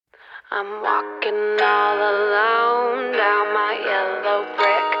I'm walking all alone down my yellow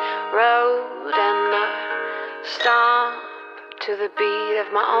brick road, and I stomp to the beat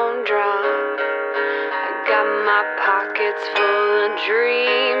of my own drum. I got my pockets full of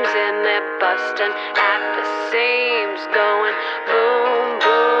dreams, and they're busting at the seams, going boom,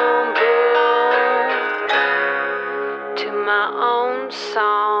 boom, boom, to my own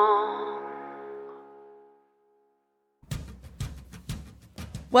song.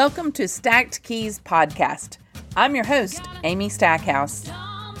 Welcome to Stacked Keys Podcast. I'm your host, Amy Stackhouse.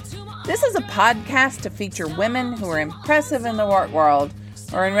 This is a podcast to feature women who are impressive in the work world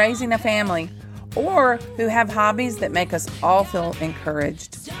or in raising a family, or who have hobbies that make us all feel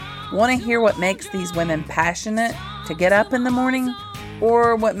encouraged. Want to hear what makes these women passionate to get up in the morning,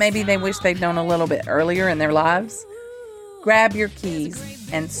 or what maybe they wish they'd known a little bit earlier in their lives? Grab your keys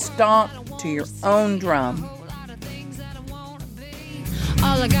and stomp to your own drum.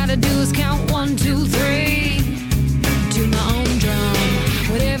 All I gotta do is count 1, 2, 3 to my own drum.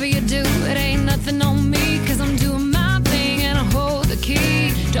 Whatever you do, it ain't nothing on me, 'cause I'm doing my thing and I hold the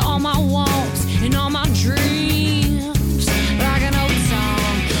key to all my wants and all my dreams. Like an old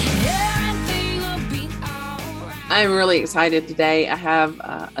song, everything will be alright. I'm really excited today. I have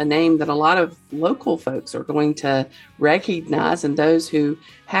a name that a lot of local folks are going to recognize, and those who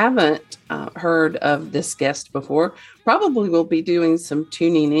haven't heard of this guest before probably will be doing some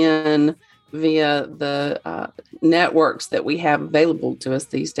tuning in via the networks that we have available to us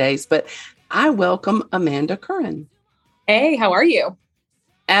these days. But I welcome Amanda Curran. Hey, how are you?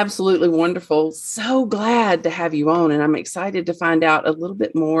 Absolutely wonderful. So glad to have you on, and I'm excited to find out a little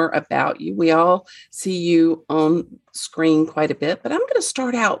bit more about you. We all see you on screen quite a bit, but I'm going to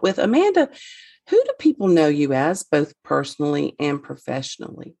start out with Amanda. Who do people know you as, both personally and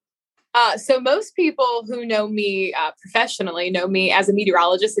professionally? So most people who know me professionally know me as a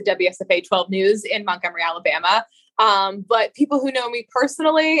meteorologist at WSFA 12 News in Montgomery, Alabama. But people who know me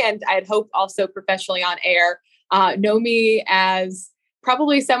personally, and I'd hope also professionally on air, know me as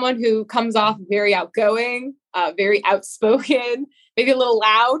probably someone who comes off very outgoing, very outspoken, maybe a little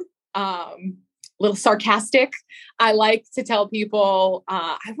loud, a little sarcastic. I like to tell people,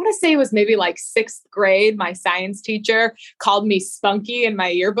 I want to say it was maybe like 6th grade, my science teacher called me spunky in my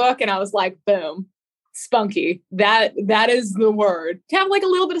yearbook. And I was like, boom, spunky. That is the word. To have like a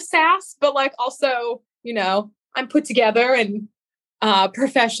little bit of sass, but like also, you know, I'm put together and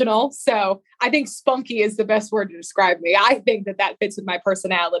professional. So I think spunky is the best word to describe me. I think that fits with my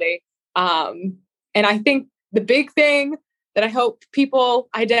personality. And I think the big thing that I hope people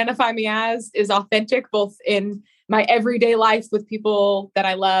identify me as is authentic, both in my everyday life with people that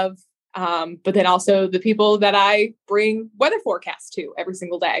I love, but then also the people that I bring weather forecasts to every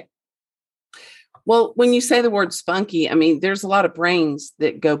single day. Well, when you say the word spunky, I mean, there's a lot of brains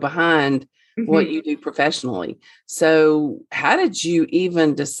that go behind what you do professionally. So how did you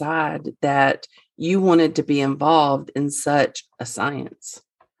even decide that you wanted to be involved in such a science?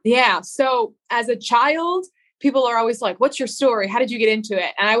 Yeah. So as a child, people are always like, what's your story? How did you get into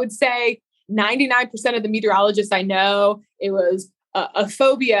it? And I would say 99% of the meteorologists I know, it was a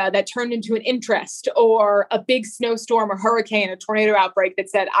phobia that turned into an interest, or a big snowstorm or hurricane, a tornado outbreak that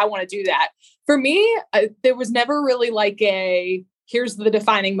said, I want to do that. For me, there was never really like here's the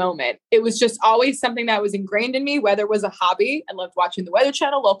defining moment. It was just always something that was ingrained in me. Weather was a hobby. I loved watching the Weather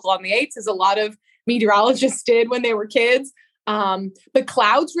Channel, local on the 8s, as a lot of meteorologists did when they were kids. But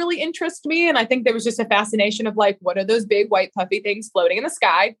clouds really interest me. And I think there was just a fascination of like, what are those big white puffy things floating in the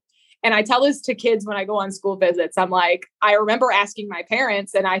sky? And I tell this to kids when I go on school visits. I'm like, I remember asking my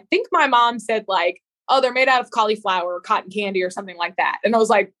parents, and I think my mom said like, oh, they're made out of cauliflower or cotton candy or something like that. And I was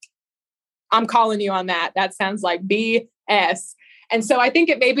like, I'm calling you on that. That sounds like BS. And so I think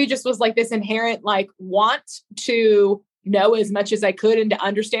it maybe just was like this inherent like want to know as much as I could and to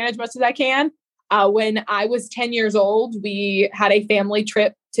understand as much as I can. When I was 10 years old, we had a family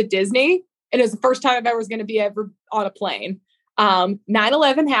trip to Disney, and it was the first time I was going to be ever on a plane.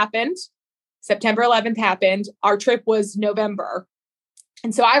 9/11 happened. September 11th happened. Our trip was November.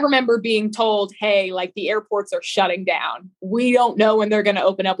 And so I remember being told, hey, like the airports are shutting down. We don't know when they're going to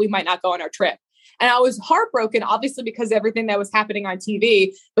open up. We might not go on our trip. And I was heartbroken, obviously, because of everything that was happening on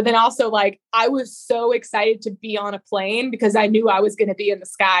TV. But then also, like, I was so excited to be on a plane because I knew I was going to be in the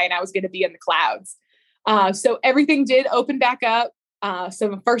sky and I was going to be in the clouds. So everything did open back up. So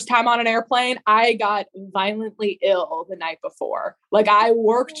the first time on an airplane, I got violently ill the night before. Like, I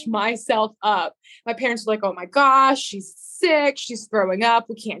worked myself up. My parents were like, oh my gosh, she's sick. She's throwing up.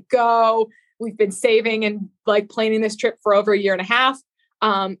 We can't go. We've been saving and like planning this trip for over a year and a half.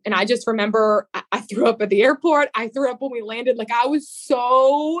 And I just remember I threw up at the airport. I threw up when we landed. Like, I was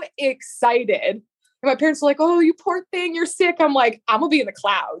so excited. And my parents were like, oh, you poor thing, you're sick. I'm like, I'm gonna be in the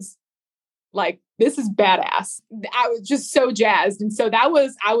clouds. Like, this is badass. I was just so jazzed. And so I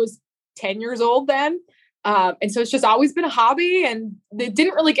was 10 years old then. And so it's just always been a hobby, and it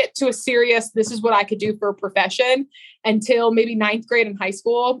didn't really get to a serious, this is what I could do for a profession until maybe 9th grade in high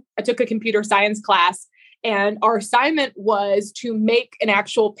school. I took a computer science class, and our assignment was to make an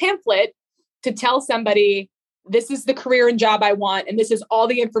actual pamphlet to tell somebody, this is the career and job I want, and this is all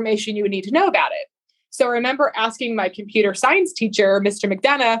the information you would need to know about it. So I remember asking my computer science teacher, Mr.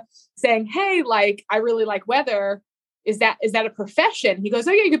 McDonough, saying, hey, like, I really like weather. Is that a profession? He goes,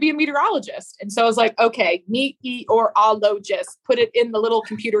 oh yeah, you could be a meteorologist. And so I was like, okay, meteorologist, put it in the little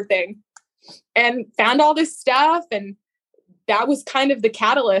computer thing, and found all this stuff. And that was kind of the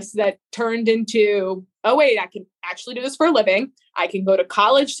catalyst that turned into, oh wait, I can actually do this for a living. I can go to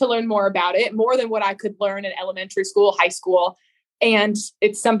college to learn more about it, more than what I could learn in elementary school, high school. And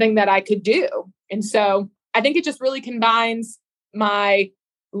it's something that I could do. And so I think it just really combines my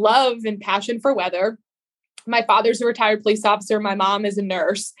love and passion for weather. My father's a retired police officer. My mom is a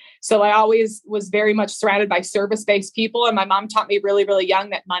nurse. So I always was very much surrounded by service-based people. And my mom taught me really, really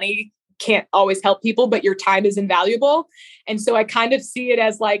young that money can't always help people, but your time is invaluable. And so I kind of see it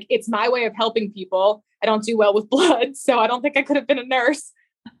as like, it's my way of helping people. I don't do well with blood, so I don't think I could have been a nurse.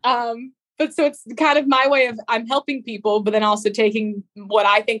 But so it's kind of my way of, I'm helping people, but then also taking what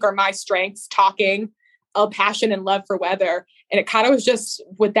I think are my strengths, talking, a passion and love for weather. And it kind of was just,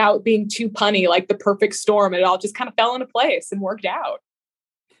 without being too punny, like the perfect storm. And it all just kind of fell into place and worked out.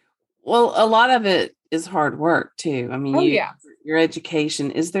 Well, a lot of it is hard work too. I mean, your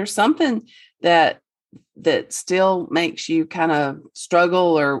education, is there something that still makes you kind of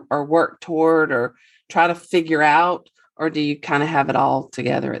struggle or work toward or try to figure out, or do you kind of have it all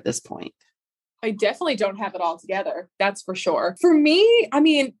together at this point? I definitely don't have it all together. That's for sure. For me, I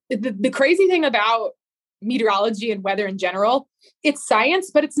mean, the crazy thing about meteorology and weather in general, it's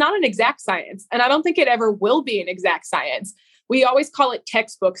science, but it's not an exact science. And I don't think it ever will be an exact science. We always call it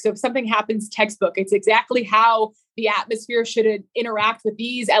textbook. So if something happens textbook, it's exactly how the atmosphere should interact with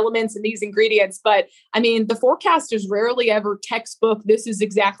these elements and these ingredients. But I mean, the forecast is rarely ever textbook. This is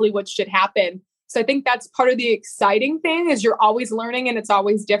exactly what should happen. So I think that's part of the exciting thing, is you're always learning and it's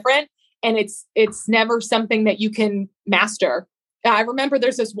always different. And it's never something that you can master. I remember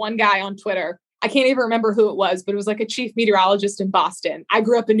there's this one guy on Twitter. I can't even remember who it was, but it was like a chief meteorologist in Boston. I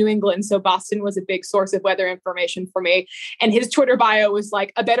grew up in New England, so Boston was a big source of weather information for me. And his Twitter bio was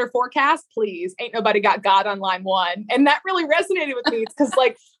like, a better forecast, please. Ain't nobody got God on line one. And that really resonated with me. It's because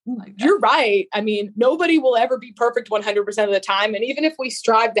like, you're right. I mean, nobody will ever be perfect 100% of the time. And even if we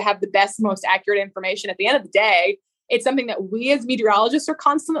strive to have the best, most accurate information, at the end of the day, it's something that we as meteorologists are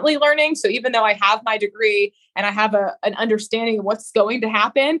constantly learning. So even though I have my degree and I have an understanding of what's going to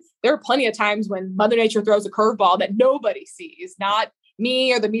happen, there are plenty of times when Mother Nature throws a curveball that nobody sees, not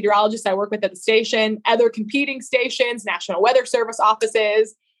me or the meteorologists I work with at the station, other competing stations, National Weather Service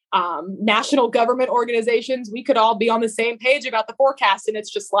offices, national government organizations. We could all be on the same page about the forecast. And it's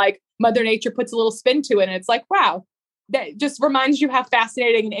just like Mother Nature puts a little spin to it. And it's like, wow, that just reminds you how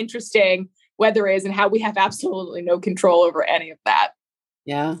fascinating and interesting weather is and how we have absolutely no control over any of that.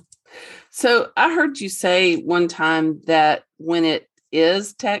 Yeah. So I heard you say one time that when it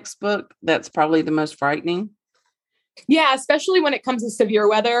is textbook, that's probably the most frightening. Yeah, especially when it comes to severe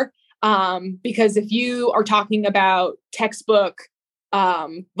weather. Because if you are talking about textbook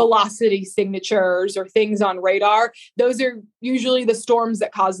velocity signatures or things on radar, those are usually the storms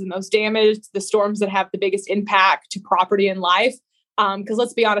that cause the most damage, the storms that have the biggest impact to property and life. Because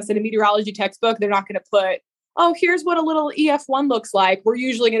let's be honest, in a meteorology textbook, they're not going to put, oh, here's what a little EF1 looks like. We're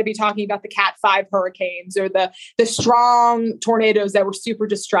usually going to be talking about the Cat 5 hurricanes or the strong tornadoes that were super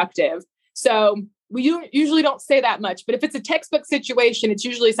destructive. So we usually don't say that much. But if it's a textbook situation, it's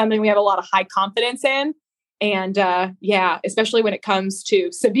usually something we have a lot of high confidence in. And especially when it comes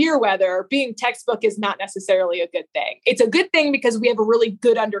to severe weather, being textbook is not necessarily a good thing. It's a good thing because we have a really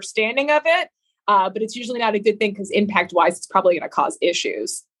good understanding of it. But it's usually not a good thing because impact-wise, it's probably going to cause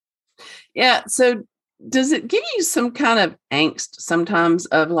issues. Yeah. So does it give you some kind of angst sometimes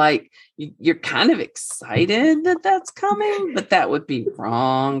of like, you're kind of excited that that's coming, but that would be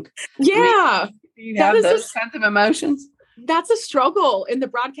wrong? Yeah. I mean, do you have those kinds of emotions? That's a struggle in the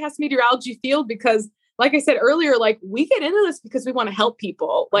broadcast meteorology field because, like I said earlier, like we get into this because we want to help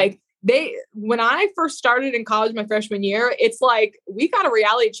people. Like when I first started in college my freshman year, it's like, we got a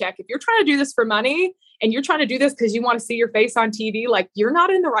reality check. If you're trying to do this for money and you're trying to do this because you want to see your face on TV, like you're not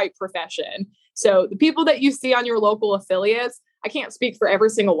in the right profession. So the people that you see on your local affiliates, I can't speak for every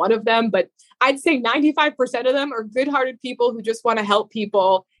single one of them, but I'd say 95% of them are good-hearted people who just want to help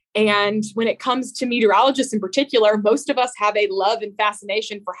people. And when it comes to meteorologists in particular, most of us have a love and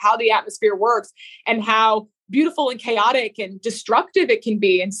fascination for how the atmosphere works and how beautiful and chaotic and destructive it can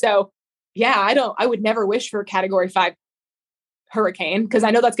be. And so, yeah, I would never wish for a Category 5 hurricane because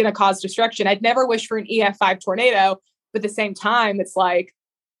I know that's going to cause destruction. I'd never wish for an EF5 tornado, but at the same time, it's like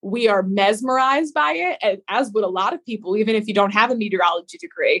we are mesmerized by it, as would a lot of people, even if you don't have a meteorology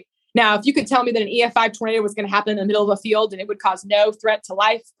degree. Now, if you could tell me that an EF5 tornado was going to happen in the middle of a field and it would cause no threat to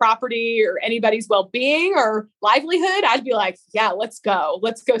life, property, or anybody's well-being or livelihood, I'd be like, yeah, let's go.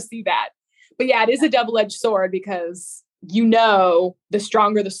 Let's go see that. But yeah, it is a double-edged sword because the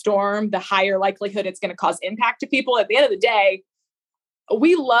stronger the storm, the higher likelihood it's going to cause impact to people. At the end of the day,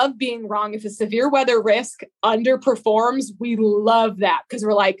 we love being wrong. If a severe weather risk underperforms, we love that because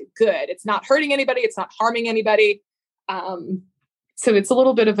we're like, good. It's not hurting anybody. It's not harming anybody. So it's a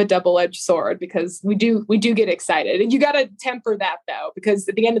little bit of a double-edged sword because we do get excited, and you got to temper that though, because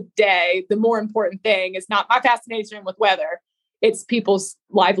at the end of the day, the more important thing is not my fascination with weather. It's people's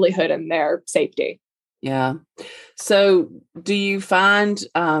livelihood and their safety. Yeah. So do you find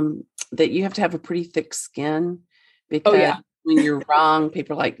that you have to have a pretty thick skin? Because when you're wrong,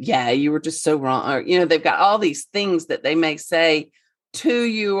 people are like, yeah, you were just so wrong. Or, they've got all these things that they may say to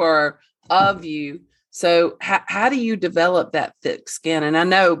you or of you. So how do you develop that thick skin? And I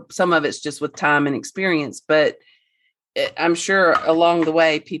know some of it's just with time and experience, but I'm sure along the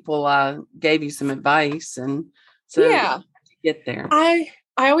way, people gave you some advice. And so yeah, get there. I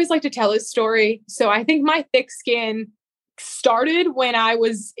always like to tell this story. So I think my thick skin started when I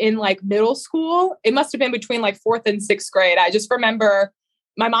was in like middle school. It must have been between like 4th and 6th grade. I just remember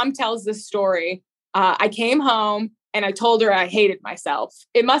my mom tells this story. I came home and I told her I hated myself.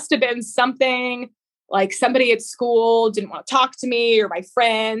 It must have been something like somebody at school didn't want to talk to me or my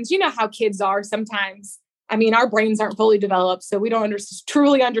friends. You know how kids are sometimes. I mean, our brains aren't fully developed, so we don't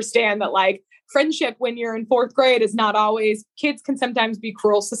truly understand that like friendship when you're in 4th grade is not always, kids can sometimes be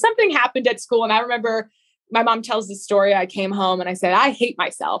cruel. So something happened at school. And I remember my mom tells this story. I came home and I said, I hate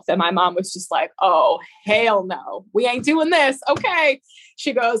myself. And my mom was just like, oh, hell no, we ain't doing this. Okay.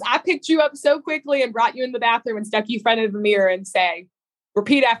 She goes, I picked you up so quickly and brought you in the bathroom and stuck you in front of the mirror and say,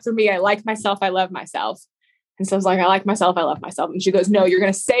 repeat after me. I like myself. I love myself. And so I was like, I like myself. I love myself. And she goes, no, you're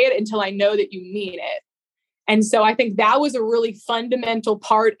going to say it until I know that you mean it. And so I think that was a really fundamental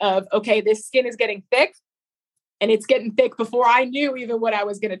part of, okay, this skin is getting thick and it's getting thick before I knew even what I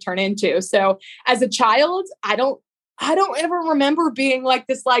was going to turn into. So as a child, I don't ever remember being like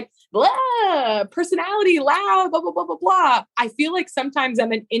this, like, blah, personality, loud, blah, blah, blah, blah, blah. I feel like sometimes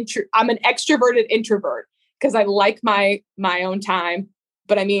I'm an extroverted introvert because I like my own time.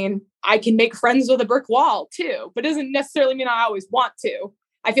 But I mean, I can make friends with a brick wall too, but it doesn't necessarily mean I always want to.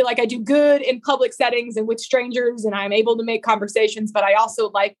 I feel like I do good in public settings and with strangers and I'm able to make conversations, but I also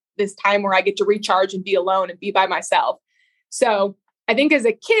like this time where I get to recharge and be alone and be by myself. So I think as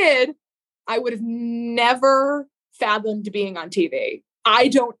a kid, I would have never fathomed being on TV. I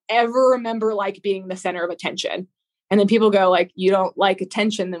don't ever remember like being the center of attention. And then people go like, you don't like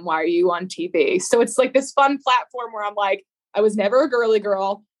attention, then why are you on TV? So it's like this fun platform where I'm like, I was never a girly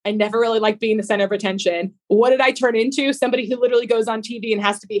girl. I never really liked being the center of attention. What did I turn into? Somebody who literally goes on TV and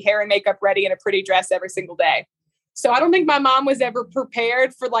has to be hair and makeup ready in a pretty dress every single day. So I don't think my mom was ever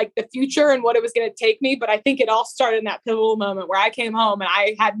prepared for like the future and what it was going to take me. But I think it all started in that pivotal moment where I came home and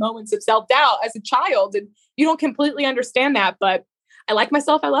I had moments of self-doubt as a child. And you don't completely understand that, but I like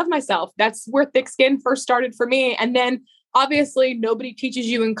myself. I love myself. That's where thick skin first started for me. And then obviously nobody teaches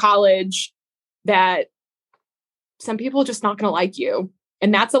you in college that some people are just not going to like you.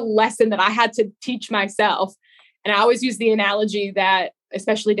 And that's a lesson that I had to teach myself. And I always use the analogy that,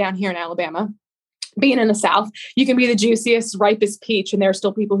 especially down here in Alabama, being in the South, you can be the juiciest, ripest peach. And there are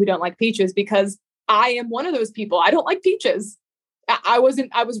still people who don't like peaches because I am one of those people. I don't like peaches. I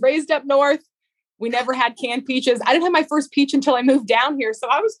was raised up north. We never had canned peaches. I didn't have my first peach until I moved down here. So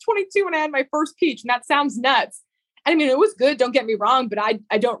I was 22 when I had my first peach. And that sounds nuts. I mean, it was good. Don't get me wrong, but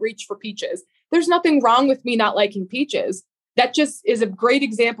I don't reach for peaches. There's nothing wrong with me not liking peaches. That just is a great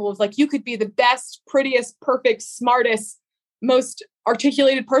example of like, you could be the best, prettiest, perfect, smartest, most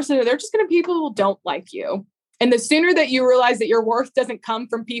articulated person. And they're just going to be people who don't like you. And the sooner that you realize that your worth doesn't come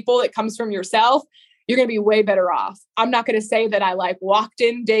from people, it comes from yourself, you're going to be way better off. I'm not going to say that I like walked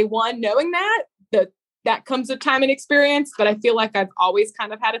in day one knowing that comes with time and experience, but I feel like I've always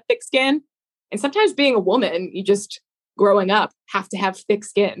kind of had a thick skin. And sometimes being a woman, you just growing up have to have thick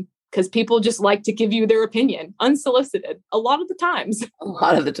skin. because people just like to give you their opinion unsolicited a lot of the times. A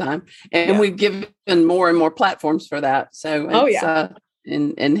lot of the time. And Yeah. we've given more and more platforms for that. So it's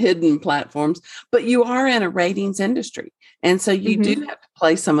in hidden platforms, but you are in a ratings industry. And so you do have to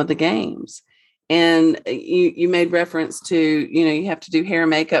play some of the games. And you made reference to, you have to do hair and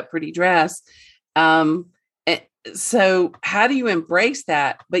makeup, pretty dress. So how do you embrace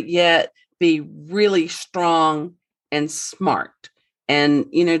that, but yet be really strong and smart? And,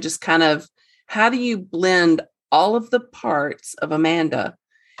 just kind of, how do you blend all of the parts of Amanda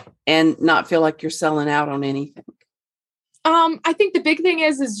and not feel like you're selling out on anything? I think the big thing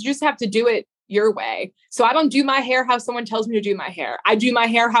is you just have to do it your way. So I don't do my hair how someone tells me to do my hair. I do my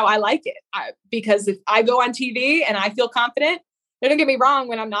hair how I like it. Because if I go on TV and I feel confident, don't get me wrong,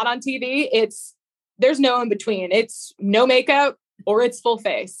 when I'm not on TV, there's no in between. It's no makeup or it's full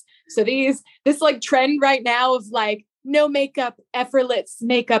face. So this like trend right now of like no makeup, effortless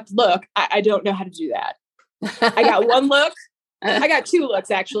makeup look. I don't know how to do that. I got one look. I got two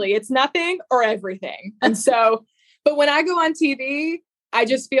looks, actually. It's nothing or everything. And so, but when I go on TV, I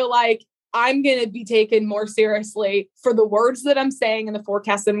just feel like I'm going to be taken more seriously for the words that I'm saying and the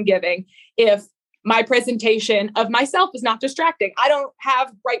forecast that I'm giving. If my presentation of myself is not distracting, I don't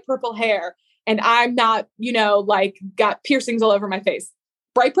have bright purple hair and I'm not, like got piercings all over my face.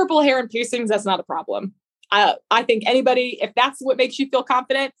 Bright purple hair and piercings, that's not a problem. I think anybody, if that's what makes you feel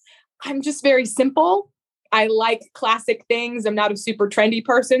confident, I'm just very simple. I like classic things. I'm not a super trendy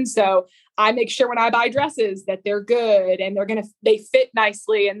person. So I make sure when I buy dresses that they're good and they fit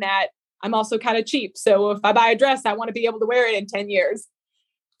nicely, and that I'm also kind of cheap. So if I buy a dress, I want to be able to wear it in 10 years.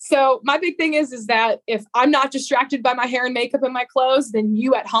 So my big thing is that if I'm not distracted by my hair and makeup and my clothes, then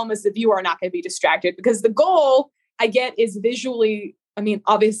you at home as the viewer are not going to be distracted, because the goal I get is visually,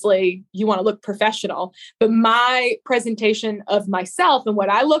 obviously you want to look professional, but my presentation of myself and what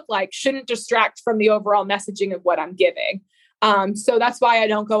I look like shouldn't distract from the overall messaging of what I'm giving. So that's why I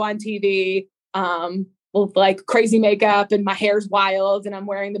don't go on TV with like crazy makeup and my hair's wild and I'm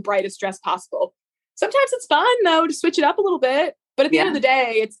wearing the brightest dress possible. Sometimes it's fun though to switch it up a little bit, but at the end of the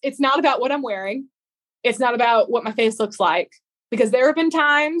day, it's not about what I'm wearing. It's not about what my face looks like. Because there have been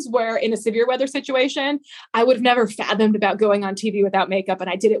times where in a severe weather situation, I would have never fathomed about going on TV without makeup. And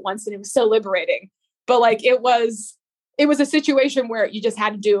I did it once and it was so liberating. But like, it was a situation where you just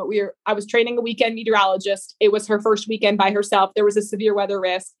had to do it. I was training a weekend meteorologist. It was her first weekend by herself. There was a severe weather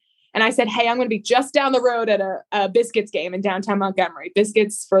risk. And I said, hey, I'm going to be just down the road at a Biscuits game in downtown Montgomery.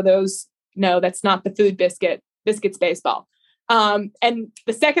 Biscuits, for those, no, that's not the food biscuit. Biscuits baseball. And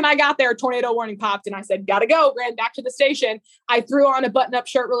the second I got there, a tornado warning popped and I said, gotta go, ran back to the station. I threw on a button-up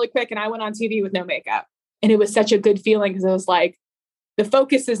shirt really quick and I went on TV with no makeup. And it was such a good feeling because I was like, the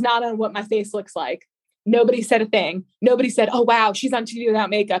focus is not on what my face looks like. Nobody said a thing. Nobody said, oh, wow, she's on TV without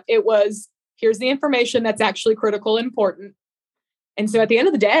makeup. It was, here's the information that's actually critical and important. And so at the end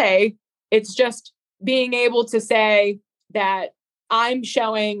of the day, it's just being able to say that I'm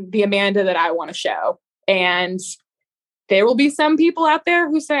showing the Amanda that I want to show. And there will be some people out there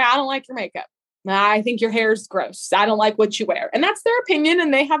who say, I don't like your makeup. I think your hair is gross. I don't like what you wear. And that's their opinion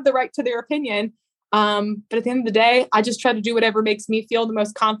and they have the right to their opinion. But at the end of the day, I just try to do whatever makes me feel the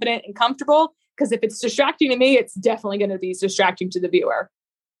most confident and comfortable. Because if it's distracting to me, it's definitely going to be distracting to the viewer.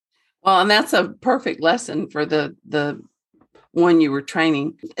 Well, and that's a perfect lesson for the one you were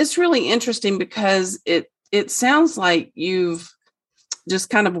training. It's really interesting because it sounds like you've just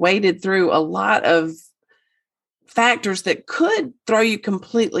kind of waded through a lot of factors that could throw you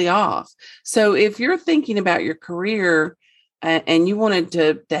completely off. So if you're thinking about your career and you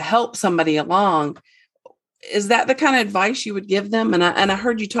wanted to help somebody along, is that the kind of advice you would give them? And I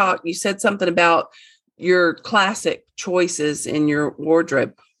heard you said something about your classic choices in your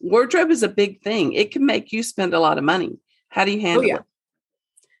wardrobe. Wardrobe is a big thing. It can make you spend a lot of money. How do you handle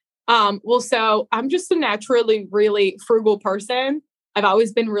it? Well, so I'm just a naturally really frugal person. I've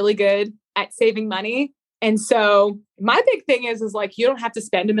always been really good at saving money. And so my big thing is like, you don't have to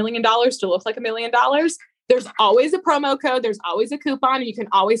spend $1 million to look like $1 million. There's always a promo code. There's always a coupon. And you can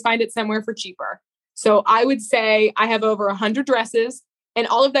always find it somewhere for cheaper. So I would say I have over 100 dresses and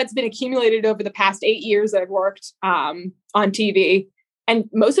all of that's been accumulated over the past 8 years that I've worked on TV. And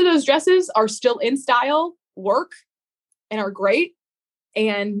most of those dresses are still in style, work, and are great.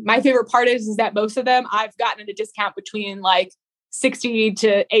 And my favorite part is that most of them I've gotten at a discount between like 60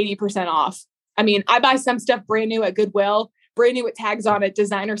 to 80% off. I mean, I buy some stuff brand new at Goodwill, brand new with tags on it,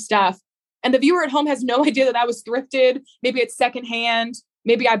 designer stuff. And the viewer at home has no idea that I was thrifted. Maybe it's secondhand.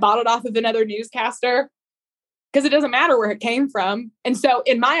 Maybe I bought it off of another newscaster, because it doesn't matter where it came from. And so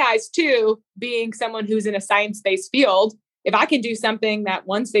in my eyes too, being someone who's in a science-based field, if I can do something that,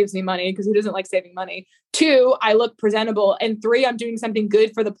 one, saves me money because who doesn't like saving money? 2, I look presentable. And 3, I'm doing something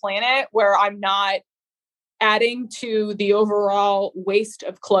good for the planet where I'm not adding to the overall waste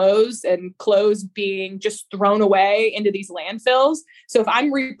of clothes and clothes being just thrown away into these landfills. So if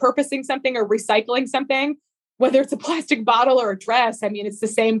I'm repurposing something or recycling something, whether it's a plastic bottle or a dress, I mean, it's the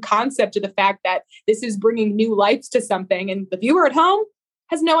same concept of the fact that this is bringing new life to something. And the viewer at home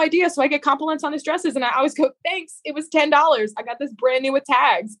has no idea. So I get compliments on his dresses and I always go, thanks. It was $10. I got this brand new with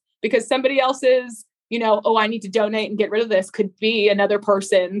tags, because somebody else's, oh, I need to donate and get rid of this could be another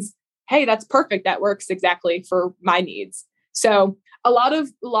person's, hey, that's perfect. That works exactly for my needs. So a lot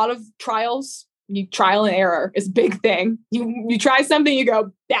of trials, trial and error is a big thing. You try something, you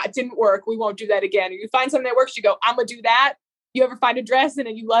go, that didn't work. We won't do that again. Or you find something that works, you go, I'm going to do that. You ever find a dress and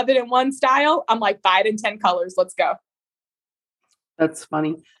you love it in one style? I'm like, buy it in 10 colors. Let's go. That's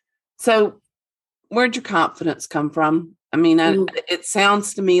funny. So where'd your confidence come from? I mean, it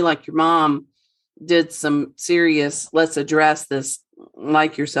sounds to me like your mom did some serious, let's address this,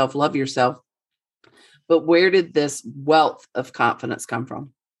 like yourself, love yourself. But where did this wealth of confidence come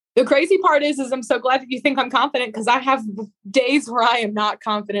from? The crazy part is I'm so glad that you think I'm confident, because I have days where I am not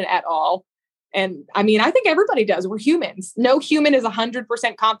confident at all. And I mean, I think everybody does. We're humans. No human is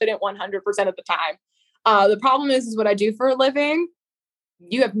 100% confident 100% of the time. The problem is what I do for a living.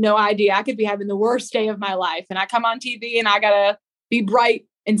 You have no idea. I could be having the worst day of my life and I come on TV and I gotta be bright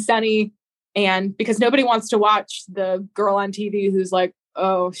and sunny. And because nobody wants to watch the girl on TV who's like,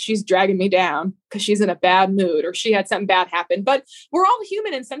 oh, she's dragging me down because she's in a bad mood or she had something bad happen. But we're all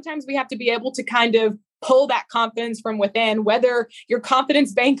human. And sometimes we have to be able to kind of pull that confidence from within. Whether your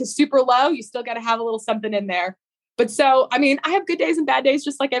confidence bank is super low, you still got to have a little something in there. But so, I mean, I have good days and bad days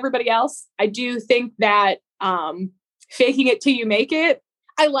just like everybody else. I do think that faking it till you make it,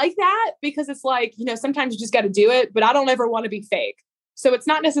 I like that, because it's like, sometimes you just got to do it, but I don't ever want to be fake. So it's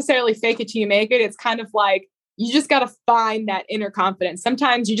not necessarily fake it till you make it. It's kind of like, you just got to find that inner confidence.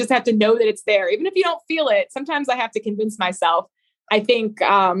 Sometimes you just have to know that it's there. Even if you don't feel it, sometimes I have to convince myself. I think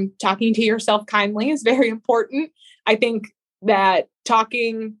talking to yourself kindly is very important. I think that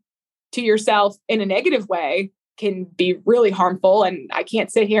talking to yourself in a negative way can be really harmful. And I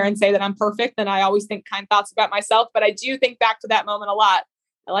can't sit here and say that I'm perfect and I always think kind thoughts about myself, but I do think back to that moment a lot.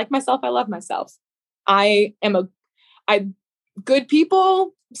 I like myself. I love myself. Good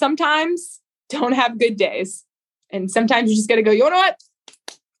people sometimes don't have good days. And sometimes you just got to go, you know what?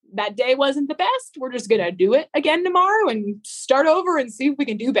 That day wasn't the best. We're just going to do it again tomorrow and start over and see if we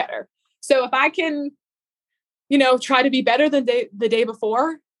can do better. So if I can, try to be better than the day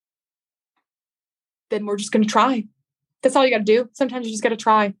before, then we're just going to try. That's all you got to do. Sometimes you just got to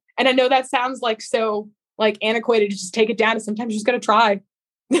try. And I know that sounds like so like antiquated to just take it down. And sometimes you just got to try.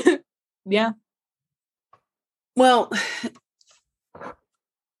 Yeah. Well,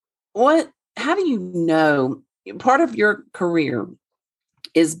 how do you know part of your career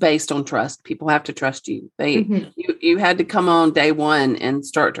is based on trust? People have to trust you. You had to come on day one and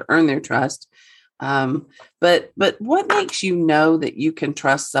start to earn their trust. But what makes you know that you can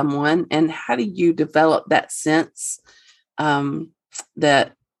trust someone, and how do you develop that sense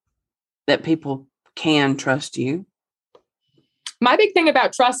that people can trust you? My big thing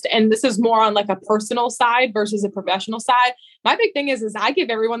about trust, and this is more on like a personal side versus a professional side. My big thing is I give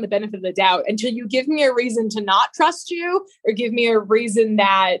everyone the benefit of the doubt until you give me a reason to not trust you or give me a reason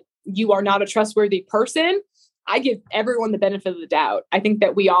that you are not a trustworthy person. I give everyone the benefit of the doubt. I think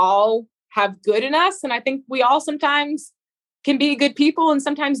that we all have good in us. And I think we all sometimes can be good people and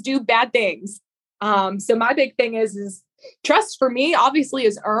sometimes do bad things. So my big thing is trust for me obviously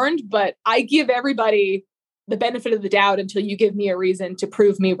is earned, but I give everybody the benefit of the doubt until you give me a reason to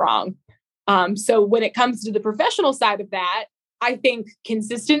prove me wrong. So when it comes to the professional side of that, I think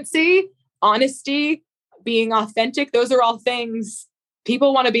consistency, honesty, being authentic, those are all things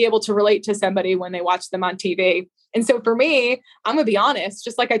people want to be able to relate to somebody when they watch them on TV. And so for me, I'm going to be honest,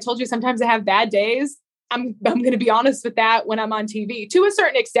 just like I told you, sometimes I have bad days. I'm going to be honest with that when I'm on TV to a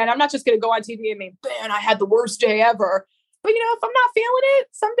certain extent. I'm not just going to go on TV and mean, man, I had the worst day ever. But if I'm not feeling it,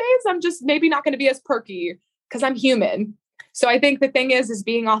 some days I'm just maybe not going to be as perky because I'm human. So I think the thing is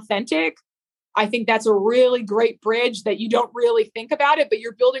being authentic. I think that's a really great bridge that you don't really think about it, but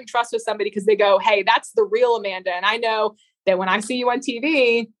you're building trust with somebody because they go, hey, that's the real Amanda. And I know that when I see you on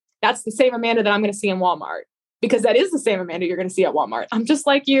TV, that's the same Amanda that I'm going to see in Walmart, because that is the same Amanda you're going to see at Walmart. I'm just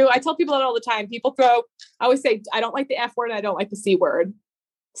like you. I tell people that all the time. I always say, I don't like the F word. And I don't like the C word,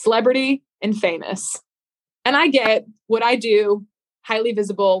 celebrity and famous. And I get what I do, highly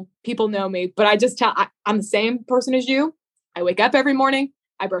visible. People know me, but I just I'm the same person as you. I wake up every morning.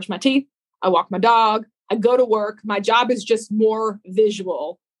 I brush my teeth. I walk my dog. I go to work. My job is just more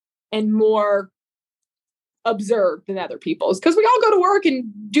visual and more observed than other people's, because we all go to work and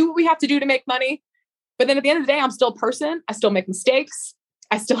do what we have to do to make money. But then at the end of the day, I'm still a person. I still make mistakes.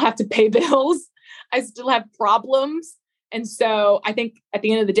 I still have to pay bills. I still have problems. And so I think at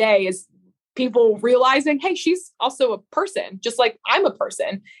the end of the day is people realizing, hey, she's also a person, just like I'm a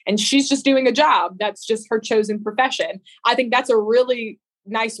person, and she's just doing a job. That's just her chosen profession. I think that's a really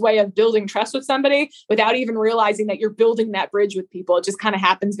nice way of building trust with somebody without even realizing that you're building that bridge with people. It just kind of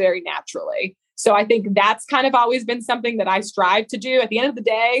happens very naturally. So I think that's kind of always been something that I strive to do. At the end of the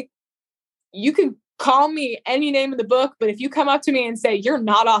day, you can call me any name in the book, but if you come up to me and say you're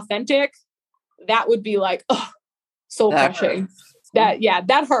not authentic, that would be like, oh, soul crushing.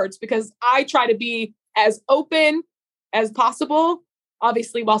 That hurts, because I try to be as open as possible,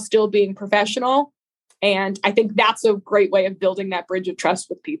 obviously, while still being professional. And I think that's a great way of building that bridge of trust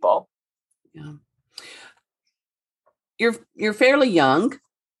with people. Yeah. You're fairly young.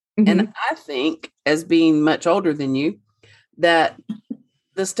 Mm-hmm. And I think, as being much older than you, that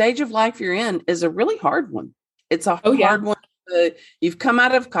the stage of life you're in is a really hard one. It's a hard one. You've come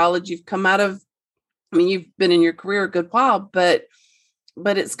out of college, you've been in your career a good while, but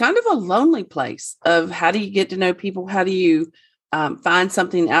it's kind of a lonely place of how do you get to know people? How do you find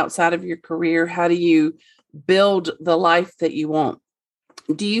something outside of your career? How do you build the life that you want?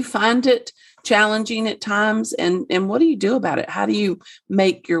 Do you find it challenging at times? And what do you do about it? How do you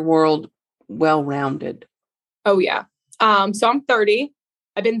make your world well-rounded? Oh, yeah. So I'm 30.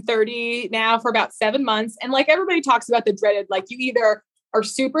 I've been 30 now for about 7 months. And like everybody talks about the dreaded, like you either are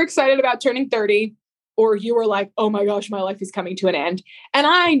super excited about turning 30 or you are like, oh my gosh, my life is coming to an end. And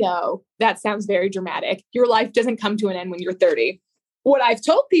I know that sounds very dramatic. Your life doesn't come to an end when you're 30. What I've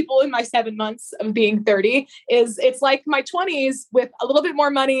told people in my 7 months of being 30 is it's like my 20s with a little bit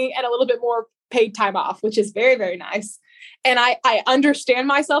more money and a little bit more paid time off, which is very, very nice. And I understand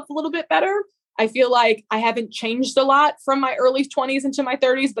myself a little bit better. I feel like I haven't changed a lot from my early 20s into my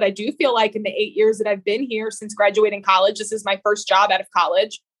 30s, but I do feel like in the 8 years that I've been here since graduating college, this is my first job out of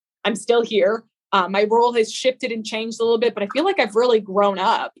college. I'm still here. My role has shifted and changed a little bit, but I feel like I've really grown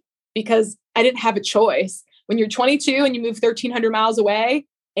up because I didn't have a choice. When you're 22 and you move 1,300 miles away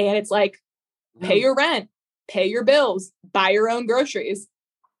and it's like, pay your rent, pay your bills, buy your own groceries.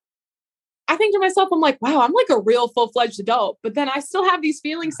 I think to myself, I'm like, wow, I'm like a real full-fledged adult. But then I still have these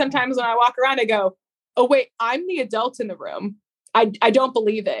feelings sometimes when I walk around, I go, oh, wait, I'm the adult in the room. I don't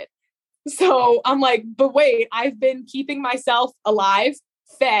believe it. So I'm like, but wait, I've been keeping myself alive,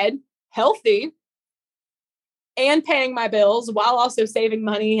 fed, healthy, and paying my bills while also saving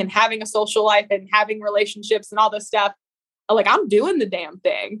money and having a social life and having relationships and all this stuff. Like, I'm doing the damn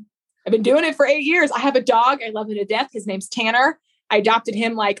thing. I've been doing it for 8 years. I have a dog. I love him to death. His name's Tanner. I adopted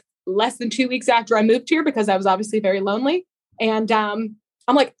him like less than 2 weeks after I moved here because I was obviously very lonely. And I'm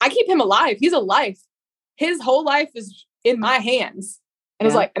like, I keep him alive. He's a life. His whole life is in my hands. And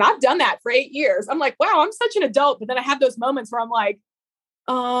it's like, and I've done that for 8 years. I'm like, wow, I'm such an adult. But then I have those moments where I'm like,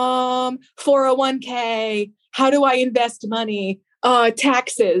 401k, how do I invest money?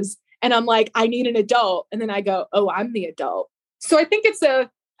 Taxes. And I'm like, I need an adult. And then I go, oh, I'm the adult. So I think it's a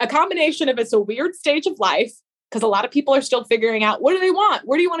combination of, it's a weird stage of life because a lot of people are still figuring out, what do they want?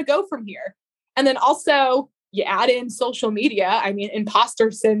 Where do you want to go from here? And then also you add in social media. I mean,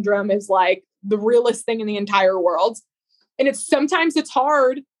 imposter syndrome is like the realest thing in the entire world. And sometimes it's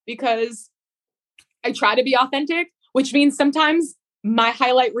hard because I try to be authentic, which means sometimes my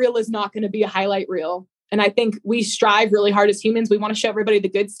highlight reel is not going to be a highlight reel. And I think we strive really hard as humans. We want to show everybody the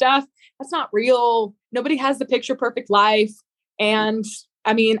good stuff. That's not real. Nobody has the picture perfect life. And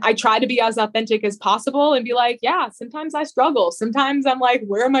I mean, I try to be as authentic as possible and be like, yeah, sometimes I struggle. Sometimes I'm like,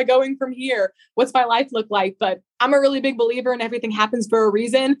 where am I going from here? What's my life look like? But I'm a really big believer in everything happens for a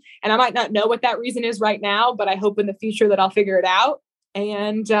reason. And I might not know what that reason is right now, but I hope in the future that I'll figure it out.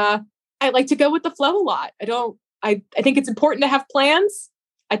 And I like to go with the flow a lot. I think it's important to have plans.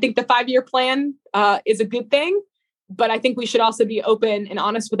 I think the 5-year plan is a good thing, but I think we should also be open and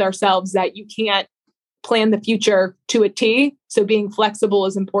honest with ourselves that you can't plan the future to a T. So being flexible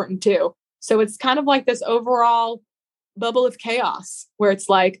is important too. So it's kind of like this overall bubble of chaos where it's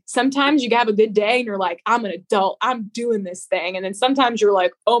like, sometimes you have a good day and you're like, I'm an adult, I'm doing this thing. And then sometimes you're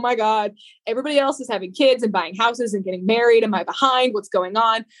like, oh my God, everybody else is having kids and buying houses and getting married. Am I behind? What's going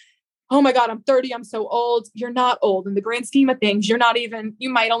on? Oh my God, I'm 30. I'm so old. You're not old in the grand scheme of things. You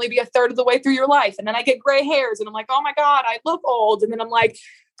might only be a third of the way through your life. And then I get gray hairs and I'm like, oh my God, I look old. And then I'm like,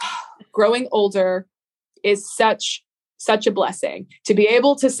 growing older is such a blessing. To be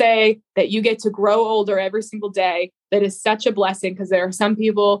able to say that you get to grow older every single day, that is such a blessing, because there are some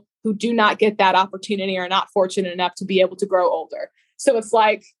people who do not get that opportunity or are not fortunate enough to be able to grow older. So it's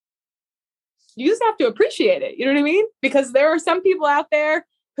like, you just have to appreciate it. You know what I mean? Because there are some people out there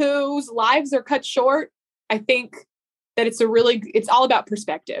whose lives are cut short. I think that it's all about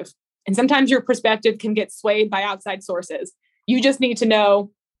perspective. And sometimes your perspective can get swayed by outside sources. You just need to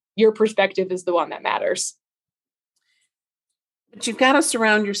know your perspective is the one that matters. But you've got to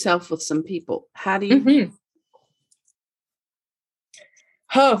surround yourself with some people. How do you?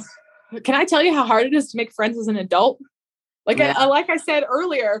 Oh, can I tell you how hard it is to make friends as an adult? Like, Yeah. like I said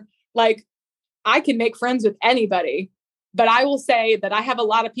earlier, like I can make friends with anybody, but I will say that I have a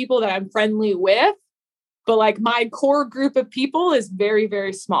lot of people that I'm friendly with, but like my core group of people is very,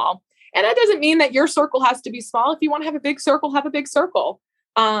 very small. And that doesn't mean that your circle has to be small. If you want to have a big circle, have a big circle.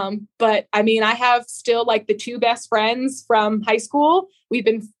 But I mean, I have still like the two best friends from high school. We've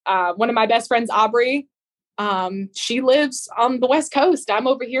been, one of my best friends, Aubrey, she lives on the West Coast. I'm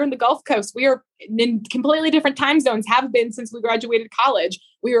over here in the Gulf Coast. We are in completely different time zones, have been since we graduated college.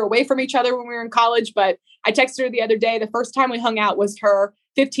 We were away from each other when we were in college, but I texted her the other day. The first time we hung out was her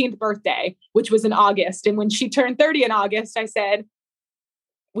 15th birthday, which was in August. And when she turned 30 in August, I said,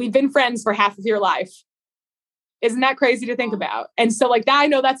 we've been friends for half of your life. Isn't that crazy to think about? And so like that, I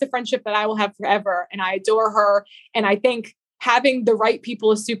know that's a friendship that I will have forever. And I adore her. And I think having the right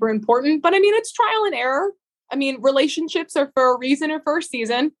people is super important, but I mean, it's trial and error. I mean, relationships are for a reason or for a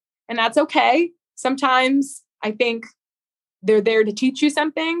season, and that's okay. Sometimes I think they're there to teach you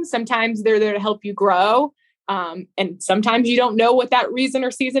something. Sometimes they're there to help you grow. And sometimes you don't know what that reason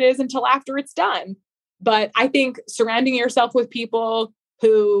or season is until after it's done. But I think surrounding yourself with people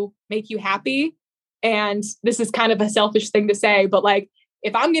who make you happy, and this is kind of a selfish thing to say, but like,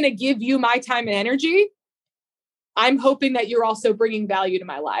 if I'm going to give you my time and energy, I'm hoping that you're also bringing value to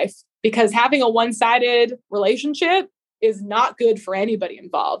my life, because having a one-sided relationship is not good for anybody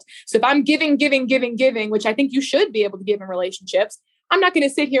involved. So if I'm giving, which I think you should be able to give in relationships, I'm not going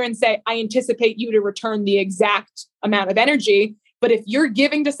to sit here and say, I anticipate you to return the exact amount of energy. But if you're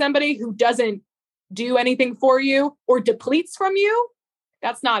giving to somebody who doesn't do anything for you or depletes from you,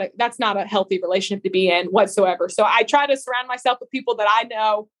 that's not a healthy relationship to be in whatsoever. So I try to surround myself with people that I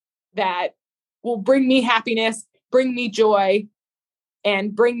know that will bring me happiness, bring me joy,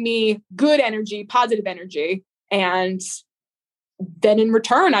 and bring me good energy, positive energy. And then in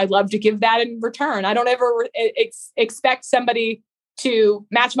return, I'd love to give that in return. I don't ever expect somebody to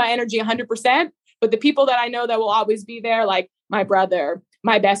match my energy 100%, but the people that I know that will always be there, like my brother,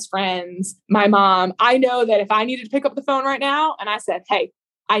 my best friends, my mom, I know that if I needed to pick up the phone right now and I said, hey,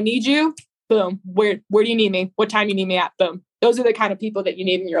 I need you, boom, where do you need me? What time you need me at? Boom. Those are the kind of people that you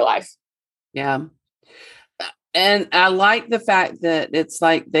need in your life. Yeah. And I like the fact that it's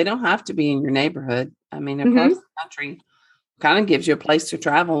like, they don't have to be in your neighborhood. I mean, across the country kind of gives you a place to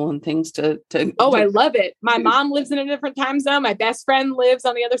travel and things to. Oh, I love it. My mom lives in a different time zone. My best friend lives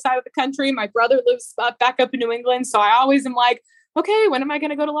on the other side of the country. My brother lives back up in New England. So I always am like, okay, when am I going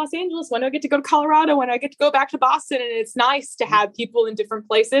to go to Los Angeles? When do I get to go to Colorado? When do I get to go back to Boston? And it's nice to have people in different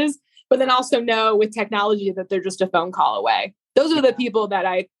places, but then also know with technology that they're just a phone call away. Those are the people that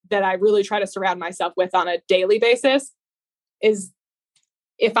I really try to surround myself with on a daily basis. Is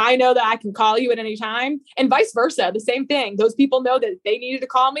if I know that I can call you at any time, and vice versa, the same thing. Those people know that if they needed to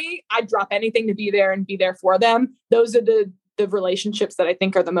call me, I'd drop anything to be there and be there for them. Those are the relationships that I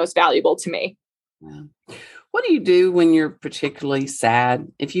think are the most valuable to me. Yeah. What do you do when you're particularly sad?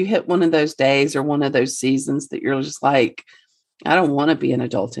 If you hit one of those days or one of those seasons that you're just like, I don't want to be an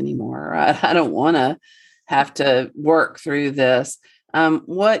adult anymore. I don't want to have to work through this.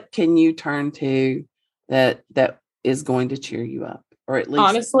 What can you turn to that is going to cheer you up? Or at least,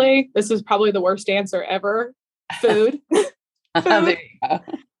 honestly, this is probably the worst answer ever. Food. Food. There you go.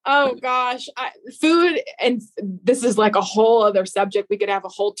 Oh gosh, food. And this is like a whole other subject. We could have a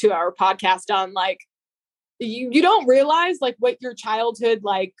whole 2-hour podcast on. Like, you don't realize like what your childhood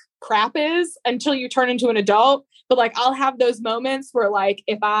like crap is until you turn into an adult. But like, I'll have those moments where like,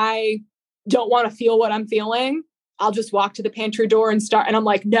 if I don't want to feel what I'm feeling, I'll just walk to the pantry door and start. And I'm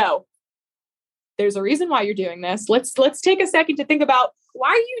like, no, there's a reason why you're doing this. Let's take a second to think about, why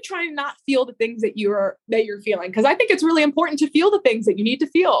are you trying to not feel the things that you're feeling? Because I think it's really important to feel the things that you need to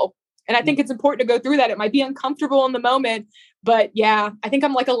feel. And I think it's important to go through that. It might be uncomfortable in the moment, but yeah, I think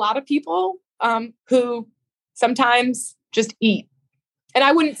I'm like a lot of people who sometimes just eat. And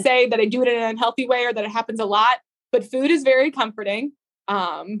I wouldn't say that I do it in an unhealthy way or that it happens a lot, but food is very comforting.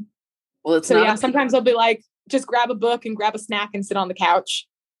 Well, it's so yeah, sometimes I'll be like, just grab a book and grab a snack and sit on the couch.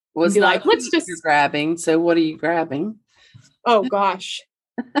 Well, it's be not like, let's just you're grabbing. So what are you grabbing? Oh gosh,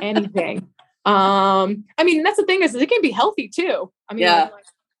 anything. I mean, that's the thing is it can be healthy too. I mean, yeah.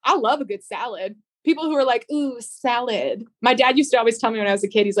 I love a good salad. People who are like, ooh, salad. My dad used to always tell me when I was a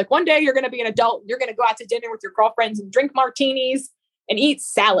kid, he's like, one day you're going to be an adult. You're going to go out to dinner with your girlfriends and drink martinis and eat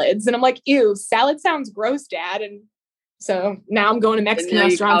salads. And I'm like, ew, salad sounds gross, Dad. And so now I'm going to Mexican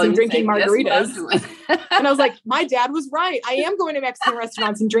restaurants and drinking margaritas. And I was like, my dad was right. I am going to Mexican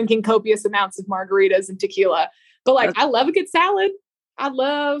restaurants and drinking copious amounts of margaritas and tequila. But like, I love a good salad. I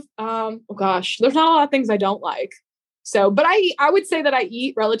love, oh gosh, there's not a lot of things I don't like. So, but I would say that I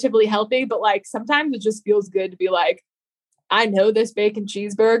eat relatively healthy, but like sometimes it just feels good to be like, I know this bacon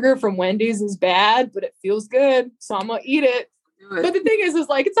cheeseburger from Wendy's is bad, but it feels good. So I'm going to eat it. But the thing is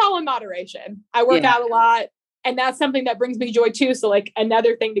like, it's all in moderation. I work out a lot, and that's something that brings me joy too. So like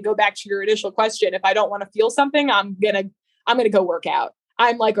another thing to go back to your initial question, if I don't want to feel something, I'm going to go work out.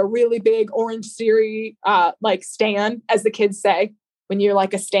 I'm like a really big Orange Theory, like stan, as the kids say. When you're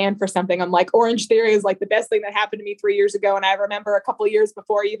like a stand for something, I'm like, Orange Theory is like the best thing that happened to me 3 years ago. And I remember a couple of years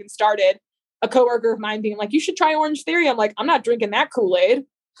before I even started, a coworker of mine being like, you should try Orange Theory. I'm like, I'm not drinking that Kool-Aid.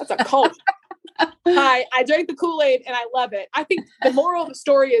 That's a cult. I drank the Kool-Aid and I love it. I think the moral of the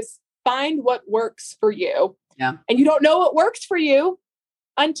story is find what works for you. Yeah. And you don't know what works for you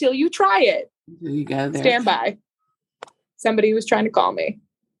until you try it. There you go. There. Stand by. Somebody was trying to call me.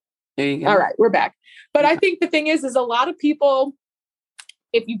 There you go. All right, we're back. But I think the thing is a lot of people,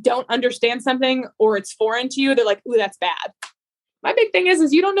 if you don't understand something or it's foreign to you, they're like, ooh, that's bad. My big thing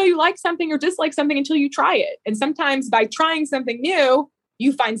is you don't know you like something or dislike something until you try it. And sometimes by trying something new,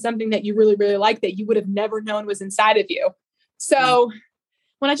 you find something that you really, really like that you would have never known was inside of you. So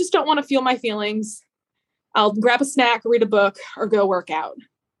when I just don't want to feel my feelings, I'll grab a snack, read a book, or go work out.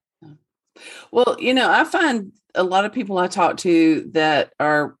 Well, I find a lot of people I talk to that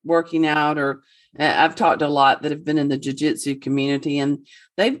are working out, or I've talked to a lot that have been in the jiu-jitsu community, and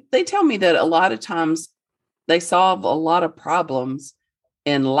they tell me that a lot of times they solve a lot of problems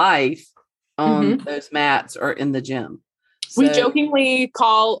in life on those mats or in the gym. So, we jokingly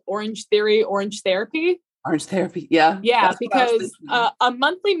call Orange Theory Orange Therapy. Orange Therapy. Yeah. Yeah. Because a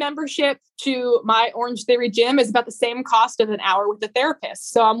monthly membership to my Orange Theory gym is about the same cost of an hour with a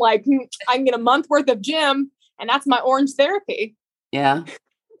therapist. So I'm like, I can get a month worth of gym and that's my Orange Therapy. Yeah.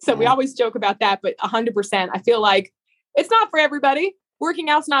 So we always joke about that, but 100%, I feel like it's not for everybody. Working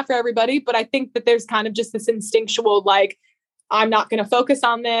out's not for everybody, but I think that there's kind of just this instinctual, like, I'm not going to focus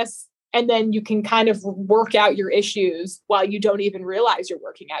on this. And then you can kind of work out your issues while you don't even realize you're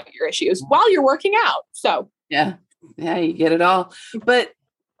working out your issues while you're working out. So, yeah, you get it all. But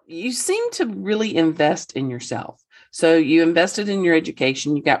you seem to really invest in yourself. So you invested in your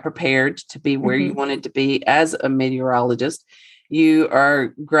education. You got prepared to be where you wanted to be as a meteorologist. You are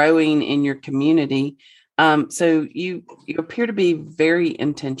growing in your community. So you appear to be very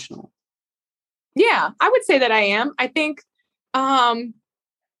intentional. Yeah, I would say that I am. I think,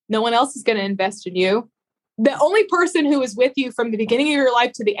 no one else is going to invest in you. The only person who is with you from the beginning of your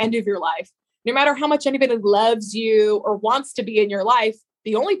life to the end of your life, no matter how much anybody loves you or wants to be in your life,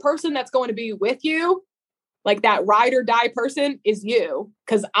 the only person that's going to be with you, like that ride or die person, is you.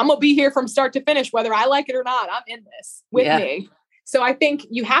 Because I'm going to be here from start to finish, whether I like it or not. I'm in this with me. So I think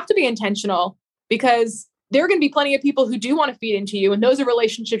you have to be intentional, because there are going to be plenty of people who do want to feed into you. And those are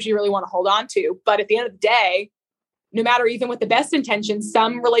relationships you really want to hold on to. But at the end of the day, no matter even with the best intentions,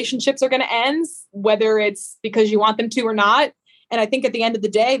 some relationships are going to end, whether it's because you want them to or not. And I think at the end of the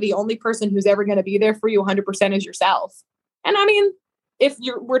day, the only person who's ever going to be there for you 100% is yourself. And I mean, if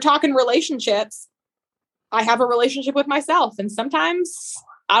we're talking relationships, I have a relationship with myself. And sometimes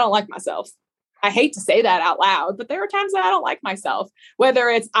I don't like myself. I hate to say that out loud, but there are times that I don't like myself, whether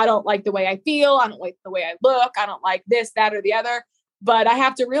it's, I don't like the way I feel. I don't like the way I look. I don't like this, that, or the other. But I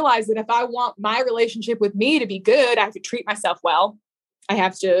have to realize that if I want my relationship with me to be good, I have to treat myself well. I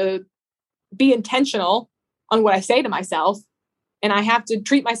have to be intentional on what I say to myself. And I have to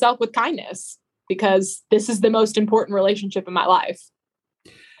treat myself with kindness, because this is the most important relationship in my life.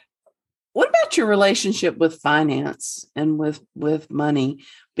 What about your relationship with finance and with money?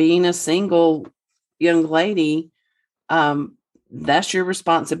 Being a single young lady, that's your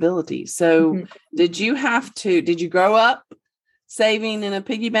responsibility. So did you grow up saving in a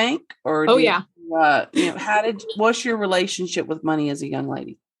piggy bank, or what's your relationship with money as a young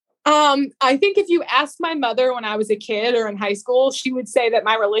lady? I think if you asked my mother when I was a kid or in high school, she would say that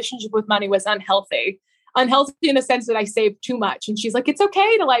my relationship with money was unhealthy in the sense that I saved too much. And she's like, it's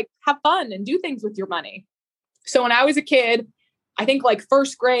okay to like have fun and do things with your money. So when I was a kid, I think like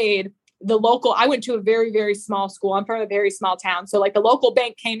first grade, I went to a very, very small school. I'm from a very small town. So like the local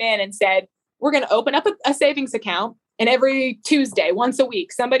bank came in and said, we're going to open up a savings account. And every Tuesday, once a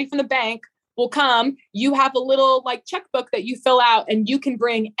week, somebody from the bank will come. You have a little like checkbook that you fill out and you can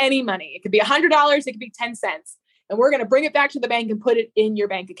bring any money. It could be $100. It could be 10 cents. And we're going to bring it back to the bank and put it in your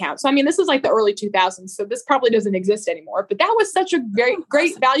bank account. So, I mean, this is like the early 2000s. So this probably doesn't exist anymore, but that was such a very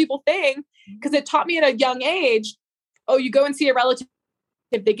great, valuable thing because it taught me at a young age, oh, you go and see a relative,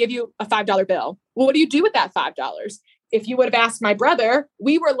 they give you a $5 bill. Well, what do you do with that $5? If you would have asked my brother,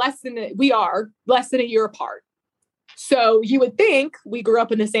 we are less than a year apart. So you would think we grew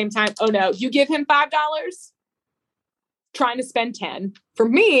up in the same time. Oh no, you give him $5, trying to spend 10. For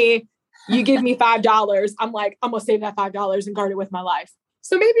me, you give me $5. I'm like, I'm going to save that $5 and guard it with my life.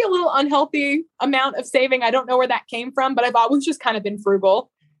 So maybe a little unhealthy amount of saving. I don't know where that came from, but I've always just kind of been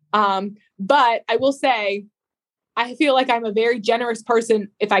frugal. But I will say, I feel like I'm a very generous person.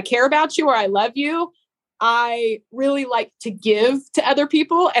 If I care about you or I love you, I really like to give to other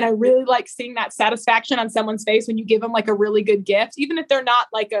people. And I really like seeing that satisfaction on someone's face when you give them like a really good gift, even if they're not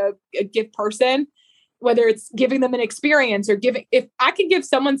like a gift person, whether it's giving them an experience or if I can give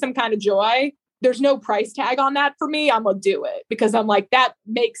someone some kind of joy, there's no price tag on that for me. I'm going to do it because I'm like, that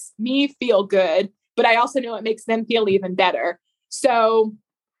makes me feel good, but I also know it makes them feel even better. So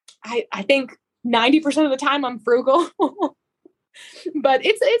I think 90% of the time I'm frugal, but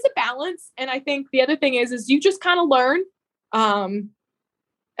it's a balance. And I think the other thing is you just kind of learn,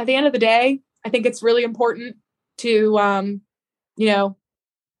 at the end of the day, I think it's really important to,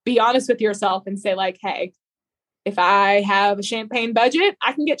 be honest with yourself and say like, hey, if I have a champagne budget,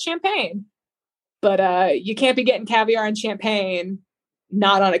 I can get champagne, but you can't be getting caviar and champagne,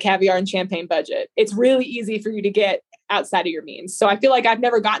 not on a caviar and champagne budget. It's really easy for you to get outside of your means. So I feel like I've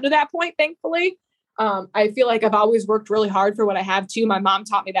never gotten to that point, thankfully. I feel like I've always worked really hard for what I have too. My mom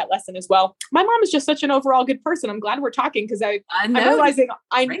taught me that lesson as well. My mom is just such an overall good person. I'm glad we're talking because I'm realizing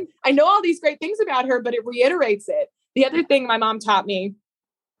I know all these great things about her, but it reiterates it. The other thing my mom taught me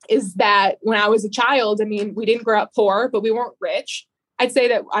is that when I was a child, I mean, we didn't grow up poor, but we weren't rich. I'd say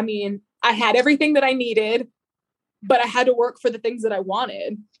that, I mean, I had everything that I needed, but I had to work for the things that I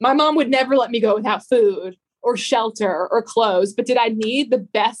wanted. My mom would never let me go without food or shelter or clothes, but did I need the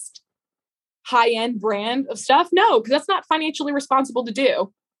best high-end brand of stuff? No, because that's not financially responsible to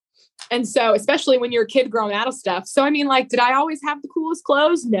do. And so, especially when you're a kid growing out of stuff. So, I mean, like, did I always have the coolest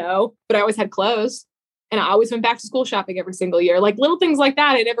clothes? No, but I always had clothes. And I always went back to school shopping every single year. Like little things like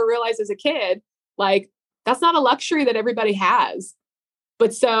that, I never realized as a kid, like that's not a luxury that everybody has.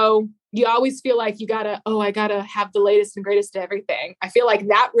 But so you always feel like I gotta have the latest and greatest of everything. I feel like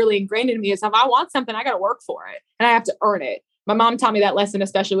that really ingrained in me is if I want something, I gotta work for it and I have to earn it. My mom taught me that lesson,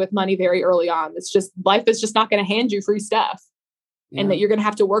 especially with money very early on. It's just, life is just not going to hand you free stuff and that you're going to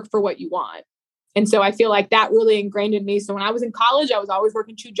have to work for what you want. And so I feel like that really ingrained in me. So when I was in college, I was always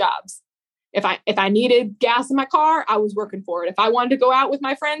working 2 jobs. If I needed gas in my car, I was working for it. If I wanted to go out with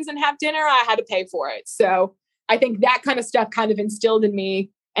my friends and have dinner, I had to pay for it. So I think that kind of stuff kind of instilled in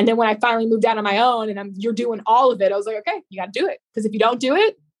me. And then when I finally moved out on my own and you're doing all of it, I was like, okay, you got to do it. Because if you don't do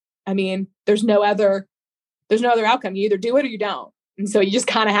it, I mean, there's no other outcome. You either do it or you don't. And so you just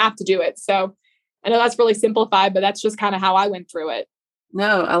kind of have to do it. So I know that's really simplified, but that's just kind of how I went through it.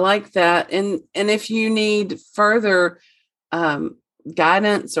 No, I like that. And if you need further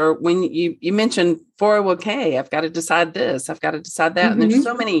guidance, or when you mentioned 401k, I've got to decide this, I've got to decide that. Mm-hmm. And there's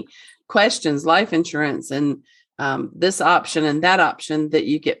so many questions, life insurance and this option and that option that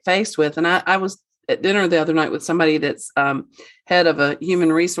you get faced with. And I was at dinner the other night with somebody that's head of a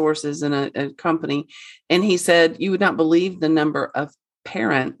human resources in a company. And he said, you would not believe the number of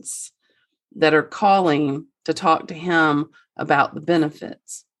parents that are calling to talk to him about the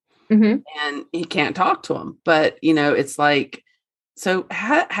benefits. Mm-hmm. And he can't talk to them. But, it's like, so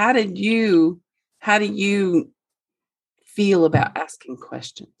how do you feel about asking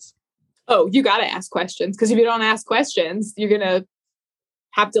questions? Oh, you got to ask questions, because if you don't ask questions, you're going to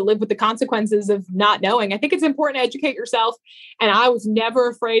have to live with the consequences of not knowing. I think it's important to educate yourself. And I was never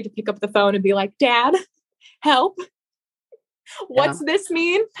afraid to pick up the phone and be like, Dad, help. What's this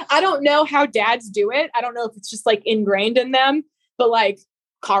mean? I don't know how dads do it. I don't know if it's just like ingrained in them, but like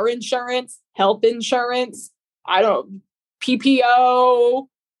car insurance, health insurance, PPO,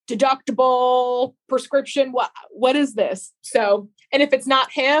 deductible, prescription. What is this? So, and if it's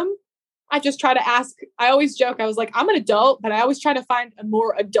not him, I just try to ask. I always joke. I was like, I'm an adult, but I always try to find a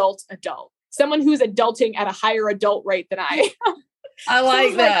more adult, someone who's adulting at a higher adult rate than I am. I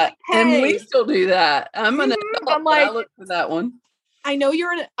like that. Like, hey. And we still do that. I'm an adult. I'm like, I look for that one. I know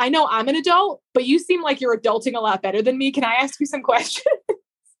I'm an adult, but you seem like you're adulting a lot better than me. Can I ask you some questions?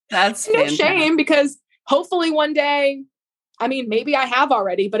 That's no shame, because hopefully one day I mean, maybe I have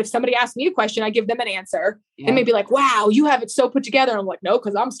already, but if somebody asks me a question, I give them an answer. Yeah. And maybe like, wow, you have it so put together. And I'm like, no,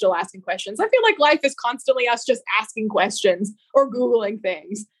 because I'm still asking questions. I feel like life is constantly us just asking questions or Googling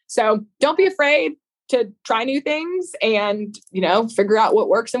things. So don't be afraid to try new things and, figure out what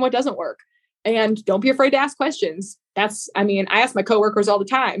works and what doesn't work. And don't be afraid to ask questions. I ask my coworkers all the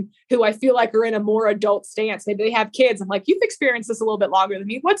time who I feel like are in a more adult stance. Maybe they have kids. I'm like, you've experienced this a little bit longer than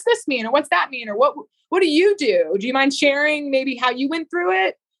me. What's this mean? Or what's that mean? Or what do you do? Do you mind sharing maybe how you went through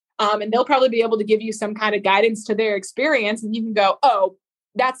it? And they'll probably be able to give you some kind of guidance to their experience. And you can go, oh,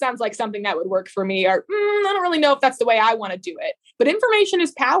 that sounds like something that would work for me. Or I don't really know if that's the way I want to do it. But information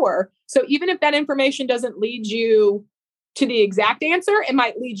is power. So even if that information doesn't lead you to the exact answer, it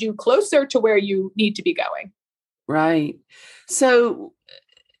might lead you closer to where you need to be going. Right. So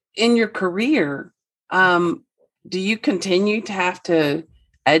in your career, do you continue to have to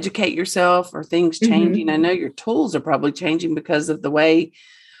educate yourself? Or things changing? I know your tools are probably changing because of the way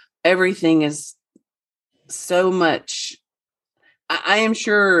everything is so much. I am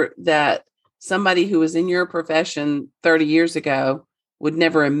sure that somebody who was in your profession 30 years ago would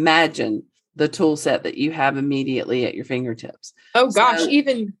never imagine the tool set that you have immediately at your fingertips. Oh gosh,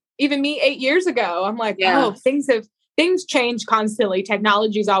 even me 8 years ago, I'm like, oh, things change constantly.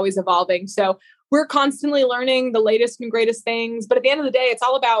 Technology is always evolving. So we're constantly learning the latest and greatest things. But at the end of the day, it's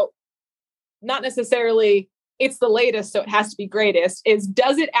all about not necessarily it's the latest, so it has to be greatest.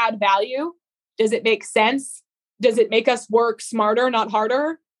 Does it add value? Does it make sense? Does it make us work smarter, not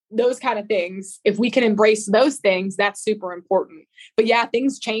harder? Those kind of things. If we can embrace those things, that's super important. But yeah,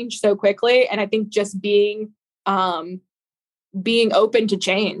 things change so quickly. And I think just being open to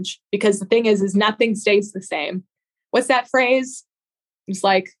change, because the thing is nothing stays the same. What's that phrase? It's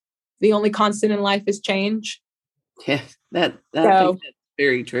like the only constant in life is change. Yeah, I think that's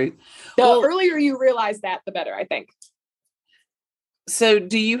very true. The earlier you realize that, the better, I think. So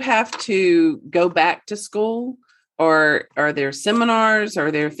do you have to go back to school? Or are there seminars?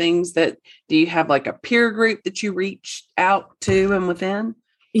 Are there things do you have like a peer group that you reach out to and within?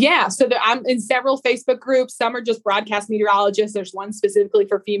 Yeah. So I'm in several Facebook groups. Some are just broadcast meteorologists. There's one specifically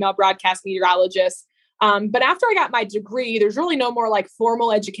for female broadcast meteorologists. But after I got my degree, there's really no more like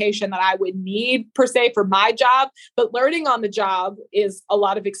formal education that I would need per se for my job. But learning on the job is a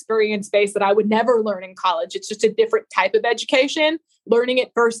lot of experience based that I would never learn in college. It's just a different type of education. Learning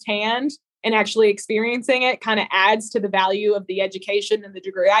it firsthand and actually experiencing it kind of adds to the value of the education and the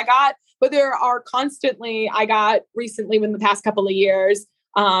degree I got. But there are I got recently in the past couple of years,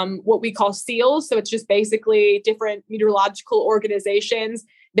 what we call SEALs. So it's just basically different meteorological organizations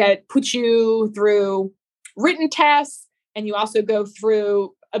that put you through written tests. And you also go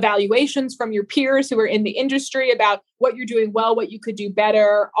through evaluations from your peers who are in the industry about what you're doing well, what you could do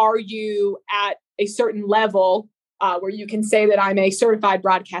better. Are you at a certain level where you can say that I'm a certified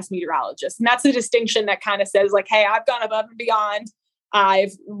broadcast meteorologist? And that's a distinction that kind of says like, hey, I've gone above and beyond.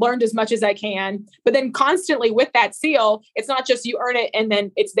 I've learned as much as I can. But then constantly with that seal, it's not just you earn it and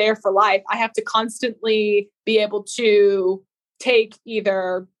then it's there for life. I have to constantly be able to take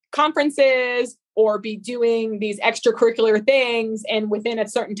either conferences or be doing these extracurricular things. And within a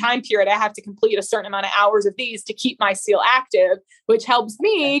certain time period, I have to complete a certain amount of hours of these to keep my seal active, which helps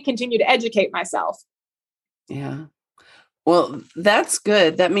me continue to educate myself. Yeah. Well, that's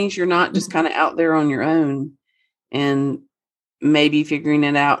good. That means you're not just kind of out there on your own and maybe figuring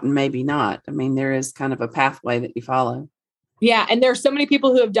it out and maybe not. I mean, there is kind of a pathway that you follow. Yeah. And there's so many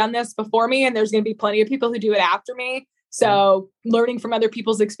people who have done this before me, and there's going to be plenty of people who do it after me. So learning from other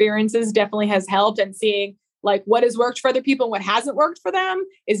people's experiences definitely has helped, and seeing like what has worked for other people and what hasn't worked for them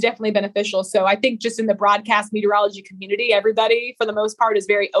is definitely beneficial. So I think just in the broadcast meteorology community, everybody for the most part is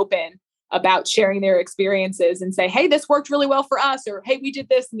very open about sharing their experiences and say, hey, this worked really well for us, or hey, we did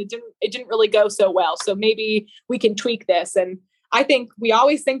this and it didn't really go so well. So maybe we can tweak this. And I think we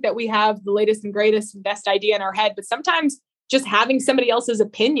always think that we have the latest and greatest and best idea in our head, but sometimes just having somebody else's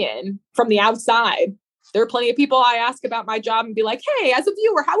opinion from the outside. There are plenty of people I ask about my job and be like, hey, as a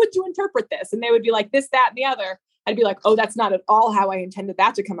viewer, how would you interpret this? And they would be like this, that, and the other. I'd be like, oh, that's not at all how I intended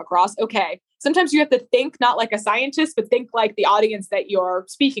that to come across. Okay. Sometimes you have to think not like a scientist, but think like the audience that you're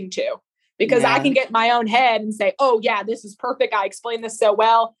speaking to. Because I can get in my own head and say, oh, yeah, this is perfect. I explained this so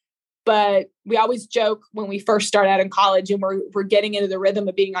well. But we always joke when we first start out in college and we're getting into the rhythm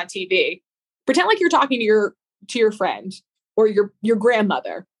of being on TV. Pretend like you're talking to your friend or your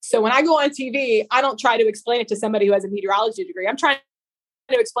grandmother. So when I go on TV, I don't try to explain it to somebody who has a meteorology degree. I'm trying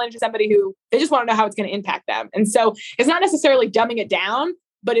to explain it to somebody who they just want to know how it's going to impact them. And so it's not necessarily dumbing it down,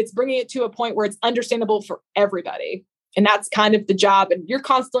 but it's bringing it to a point where it's understandable for everybody. And that's kind of the job. And you're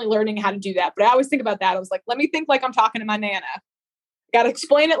constantly learning how to do that. But I always think about that. I was like, let me think like I'm talking to my Nana. Got to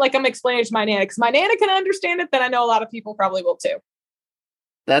explain it like I'm explaining it to my Nana, because my Nana can understand it. Then I know a lot of people probably will too.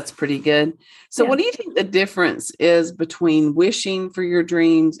 That's pretty good. So what do you think the difference is between wishing for your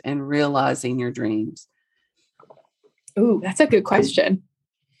dreams and realizing your dreams? Ooh, that's a good question.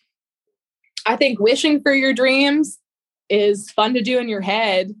 I think wishing for your dreams is fun to do in your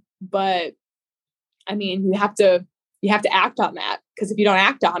head, but I mean, you have to act on that, because if you don't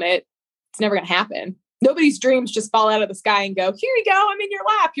act on it, it's never going to happen. Nobody's dreams just fall out of the sky and go, here you go, I'm in your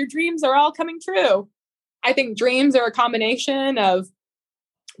lap. Your dreams are all coming true. I think dreams are a combination of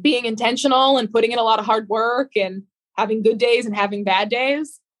being intentional and putting in a lot of hard work and having good days and having bad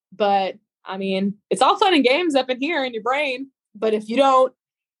days. But I mean, it's all fun and games up in here in your brain. But if you don't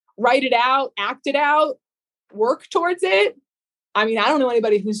write it out, act it out, work towards it, I mean, I don't know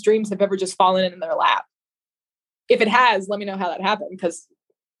anybody whose dreams have ever just fallen in their lap. If it has, let me know how that happened, because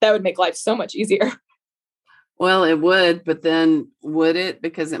that would make life so much easier. Well, it would, but then would it?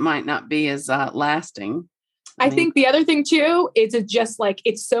 Because it might not be as lasting. I think the other thing too, is it's just like,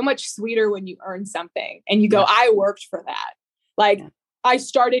 it's so much sweeter when you earn something and you go, I worked for that. Like I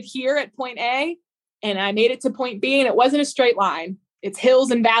started here at point A and I made it to point B, and it wasn't a straight line. It's hills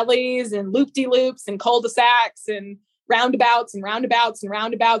and valleys and loop-de-loops and cul-de-sacs and roundabouts and roundabouts and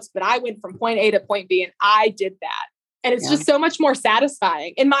roundabouts. But I went from point A to point B and I did that. And it's just so much more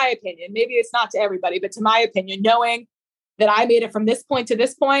satisfying, in my opinion. Maybe it's not to everybody, but to my opinion, knowing that I made it from this point to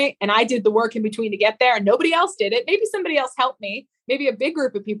this point and I did the work in between to get there and nobody else did it. Maybe somebody else helped me. Maybe a big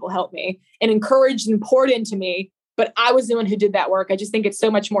group of people helped me and encouraged and poured into me, but I was the one who did that work. I just think it's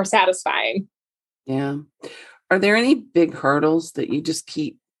so much more satisfying. Yeah. Are there any big hurdles that you just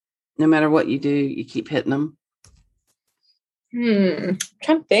keep, no matter what you do, you keep hitting them? I'm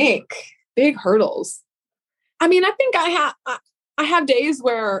trying to think. Big hurdles. I mean, I think I have days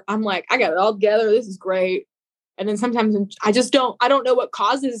where I'm like, I got it all together. This is great. And then sometimes I don't know what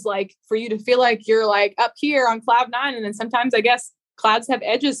causes like for you to feel like you're like up here on cloud 9. And then sometimes I guess clouds have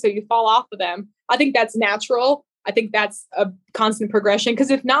edges, so you fall off of them. I think that's natural. I think that's a constant progression. Because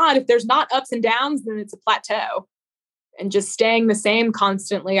if there's not ups and downs, then it's a plateau. And just staying the same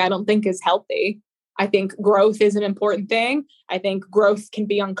constantly, I don't think is healthy. I think growth is an important thing. I think growth can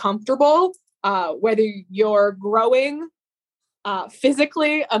be uncomfortable, whether you're growing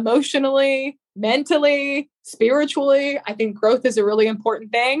physically, emotionally, mentally, spiritually. I think growth is a really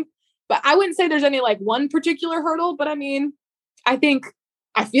important thing. But I wouldn't say there's any like one particular hurdle. But I mean, I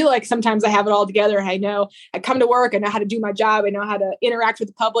feel like sometimes I have it all together. And I know I come to work, I know how to do my job, I know how to interact with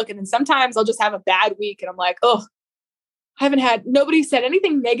the public. And then sometimes I'll just have a bad week and I'm like, oh, nobody said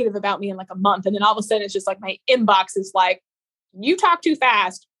anything negative about me in like a month. And then all of a sudden it's just like my inbox is like, you talk too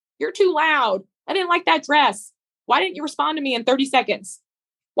fast. You're too loud. I didn't like that dress. Why didn't you respond to me in 30 seconds?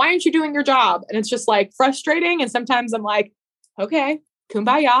 Why aren't you doing your job? And it's just like frustrating. And sometimes I'm like, okay,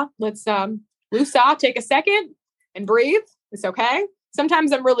 kumbaya. Let's woosah, take a second and breathe. It's okay.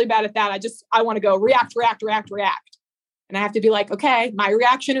 Sometimes I'm really bad at that. I want to go react. And I have to be like, okay, my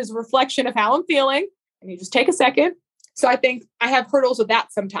reaction is a reflection of how I'm feeling. And you just take a second. So I think I have hurdles with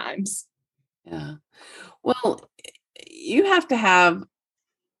that sometimes. Yeah. Well, you have to have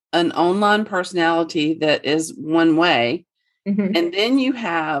an online personality that is one way. Mm-hmm. And then you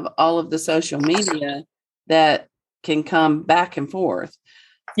have all of the social media that can come back and forth.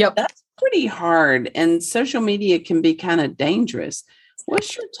 Yep. That's pretty hard. And social media can be kind of dangerous.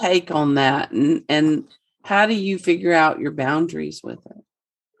 What's your take on that? And how do you figure out your boundaries with it?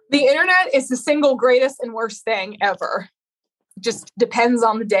 The internet is the single greatest and worst thing ever. Just depends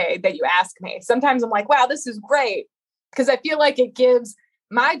on the day that you ask me. Sometimes I'm like, wow, this is great. Because I feel like it gives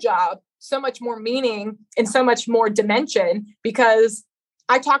my job so much more meaning and so much more dimension, because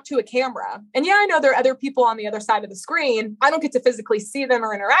I talk to a camera. And yeah, I know there are other people on the other side of the screen. I don't get to physically see them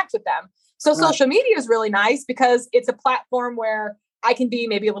or interact with them. So social media is really nice because it's a platform where I can be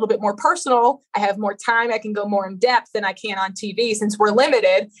maybe a little bit more personal. I have more time. I can go more in depth than I can on TV since we're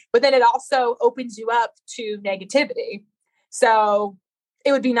limited. But then it also opens you up to negativity. So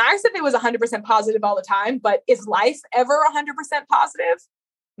it would be nice if it was 100% positive all the time. But is life ever 100% positive?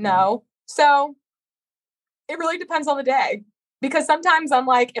 No. So it really depends on the day. Because sometimes I'm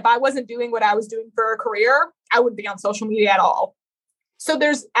like, if I wasn't doing what I was doing for a career, I wouldn't be on social media at all. So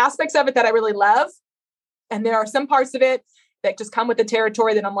there's aspects of it that I really love. And there are some parts of it that just come with the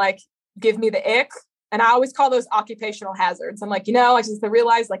territory that I'm like, give me the ick. And I always call those occupational hazards. I'm like, I just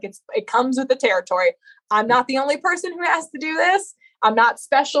realize like it comes with the territory. I'm not the only person who has to do this. I'm not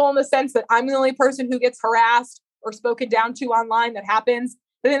special in the sense that I'm the only person who gets harassed or spoken down to online. That happens.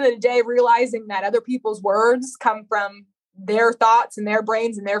 But at the end of the day, realizing that other people's words come from their thoughts and their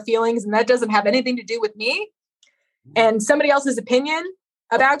brains and their feelings, and that doesn't have anything to do with me. And somebody else's opinion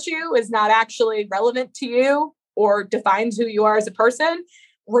about you is not actually relevant to you or defines who you are as a person.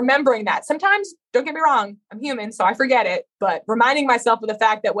 Remembering that sometimes, don't get me wrong, I'm human, so I forget it, but reminding myself of the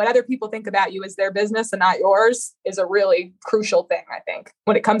fact that what other people think about you is their business and not yours is a really crucial thing, I think,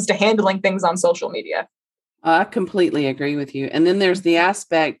 when it comes to handling things on social media. I completely agree with you. And then there's the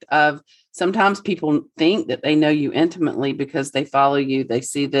aspect of sometimes people think that they know you intimately because they follow you. They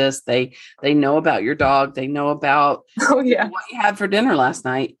see this, they know about your dog. They know about what you had for dinner last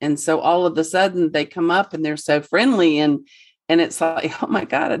night. And so all of a sudden they come up and they're so friendly and it's like, oh my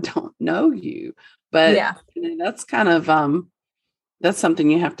God, I don't know you. But that's kind of, that's something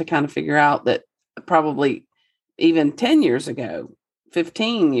you have to kind of figure out that probably even 10 years ago,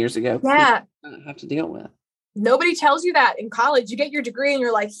 15 years ago, people have to deal with. Nobody tells you that in college. You get your degree and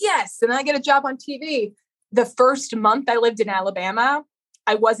you're like, yes. And then I get a job on TV. The first month I lived in Alabama,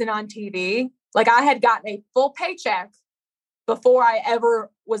 I wasn't on TV. Like I had gotten a full paycheck before I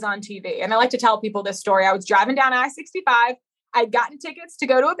ever was on TV. And I like to tell people this story. I was driving down I-65. I'd gotten tickets to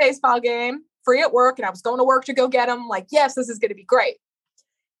go to a baseball game free at work. And I was going to work to go get them. Like, yes, this is going to be great.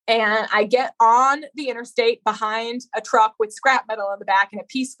 And I get on the interstate behind a truck with scrap metal in the back and a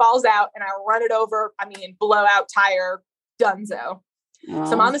piece falls out and I run it over. I mean, blowout tire, dunzo.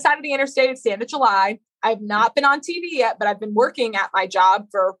 So I'm on the side of the interstate. It's the end of July. I've not been on TV yet, but I've been working at my job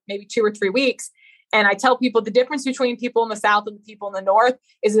for maybe 2 or 3 weeks. And I tell people the difference between people in the South and the people in the North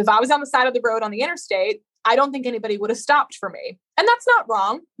is if I was on the side of the road on the interstate, I don't think anybody would have stopped for me. And that's not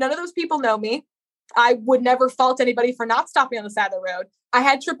wrong. None of those people know me. I would never fault anybody for not stopping on the side of the road. I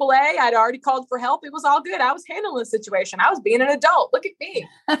had AAA. I'd already called for help. It was all good. I was handling the situation. I was being an adult. Look at me.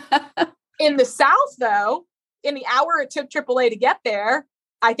 In the South, though, in the hour it took AAA to get there,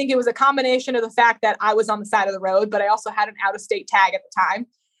 I think it was a combination of the fact that I was on the side of the road, but I also had an out-of-state tag at the time.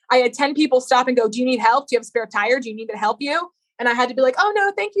 I had 10 people stop and go, do you need help? Do you have a spare tire? Do you need me to help you? And I had to be like, oh,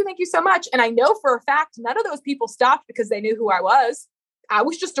 no, thank you. Thank you so much. And I know for a fact, none of those people stopped because they knew who I was. I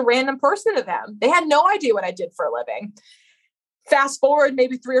was just a random person to them. They had no idea what I did for a living. Fast forward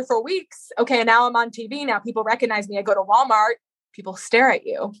maybe 3 or 4 weeks. Okay, now I'm on TV. Now people recognize me. I go to Walmart. People stare at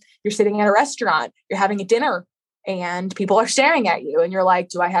you. You're sitting at a restaurant. You're having a dinner and people are staring at you. And you're like,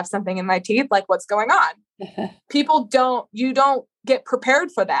 do I have something in my teeth? Like, what's going on? You don't get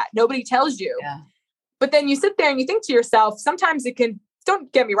prepared for that. Nobody tells you. Yeah. But then you sit there and you think to yourself, sometimes it can,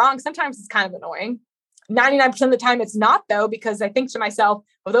 don't get me wrong, sometimes it's kind of annoying. 99% of the time it's not though, because I think to myself,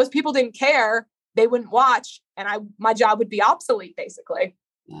 well, those people didn't care. They wouldn't watch and my job would be obsolete basically.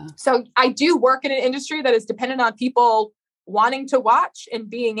 Yeah. So I do work in an industry that is dependent on people wanting to watch and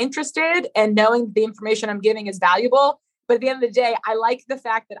being interested and knowing the information I'm giving is valuable. But at the end of the day, I like the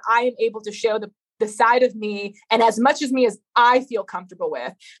fact that I am able to show the side of me and as much as me as I feel comfortable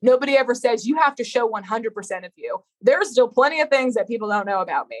with. Nobody ever says you have to show 100% of you. There's still plenty of things that people don't know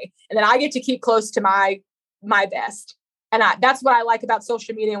about me. And then I get to keep close to my best. And that's what I like about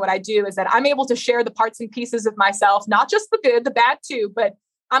social media and what I do is that I'm able to share the parts and pieces of myself, not just the good, the bad too, but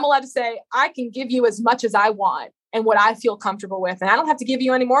I'm allowed to say, I can give you as much as I want and what I feel comfortable with. And I don't have to give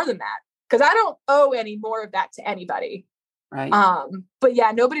you any more than that because I don't owe any more of that to anybody. Right. But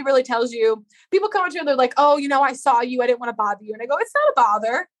yeah, nobody really tells you. People come up to you and they're like, oh, I saw you. I didn't want to bother you. And I go, it's not a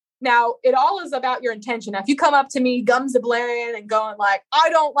bother. Now, it all is about your intention. Now, if you come up to me, gums a-blaring and going like, I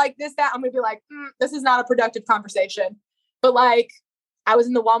don't like this, that, I'm going to be like, this is not a productive conversation. But like, I was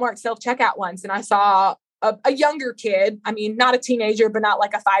in the Walmart self-checkout once and I saw a younger kid. I mean, not a teenager, but not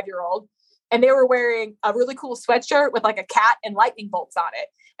like a 5-year-old. And they were wearing a really cool sweatshirt with like a cat and lightning bolts on it.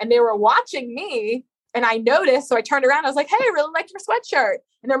 And they were watching me. And I noticed, so I turned around. I was like, hey, I really like your sweatshirt.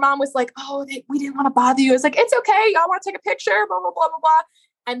 And their mom was like, oh, we didn't want to bother you. I was like, it's okay. Y'all want to take a picture, blah, blah, blah, blah, blah.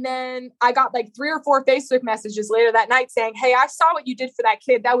 And then I got like 3 or 4 Facebook messages later that night saying, hey, I saw what you did for that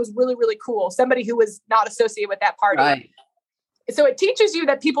kid. That was really, really cool. Somebody who was not associated with that party. Right. So it teaches you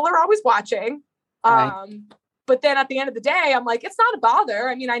that people are always watching. Right. But then at the end of the day, I'm like, it's not a bother.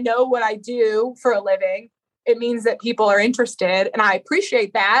 I mean, I know what I do for a living. It means that people are interested and I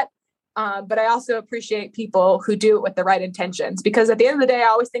appreciate that. But I also appreciate people who do it with the right intentions, because at the end of the day, I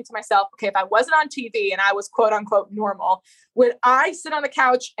always think to myself, okay, if I wasn't on TV and I was quote unquote normal, would I sit on the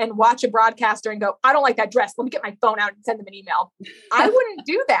couch and watch a broadcaster and go, I don't like that dress. Let me get my phone out and send them an email. I wouldn't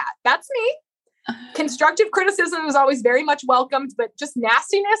do that. That's me. Constructive criticism is always very much welcomed, but just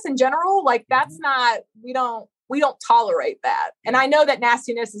nastiness in general, like that's not, we don't tolerate that. And I know that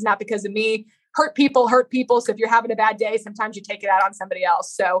nastiness is not because of me. Hurt people. So if you're having a bad day, sometimes you take it out on somebody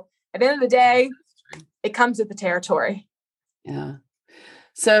else. So at the end of the day, it comes with the territory. Yeah.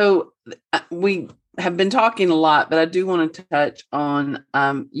 So we have been talking a lot, but I do want to touch on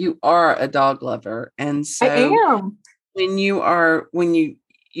you are a dog lover. And so I am. when you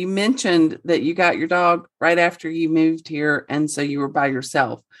mentioned that you got your dog right after you moved here, and so you were by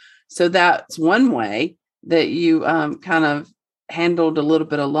yourself. So that's one way that you kind of handled a little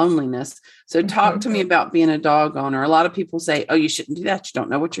bit of loneliness. So talk to me about being a dog owner. A lot of people say, oh, you shouldn't do that. You don't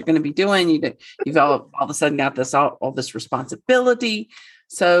know what you're going to be doing. You've all of a sudden got all this responsibility.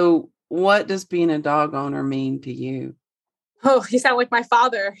 So what does being a dog owner mean to you? Oh, you sound like my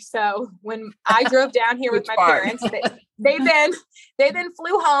father. So when I drove down here with my parents, they then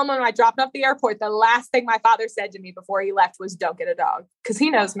flew home, and when I dropped off at the airport, the last thing my father said to me before he left was, don't get a dog. Because he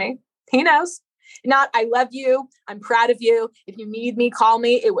knows me. He knows. Not, I love you. I'm proud of you. If you need me, call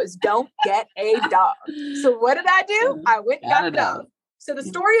me. It was, don't get a dog. So what did I do? I went and got a dog. So the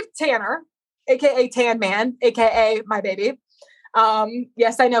story of Tanner, AKA Tan Man, AKA my baby.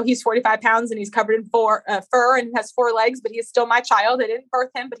 Yes, I know he's 45 pounds and he's covered in fur and has 4 legs, but he is still my child. I didn't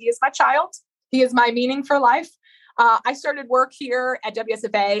birth him, but he is my child. He is my meaning for life. I started work here at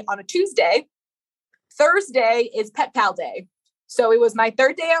WSFA on a Tuesday. Thursday is Pet Pal Day. So it was my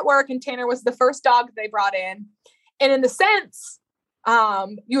 3rd day at work, and Tanner was the first dog they brought in. And in the sense,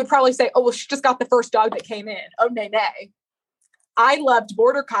 you would probably say, oh, well, she just got the first dog that came in. Oh, nay. I loved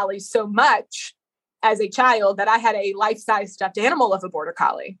Border Collies so much as a child that I had a life-size stuffed animal of a Border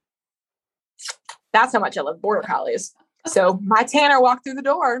Collie. That's how much I love Border Collies. So my Tanner walked through the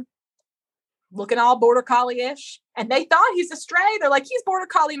door looking all Border Collie-ish, and they thought he's a stray. They're like, he's Border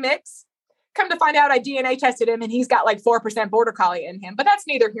Collie mix. Come to find out, I DNA tested him, and he's got like 4% Border Collie in him, but that's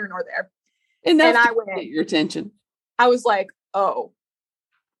neither here nor there. And I went, get your attention. I was like, oh,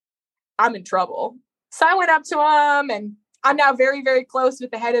 I'm in trouble. So I went up to him, and I'm now very, very close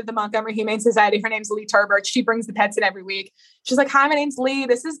with the head of the Montgomery Humane Society. Her name's Lee Turbert. She brings the pets in every week. She's like, hi, my name's Lee.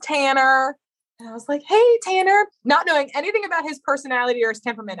 This is Tanner. And I was like, hey, Tanner, not knowing anything about his personality or his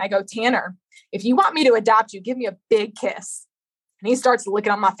temperament. I go, Tanner, if you want me to adopt you, give me a big kiss. And he starts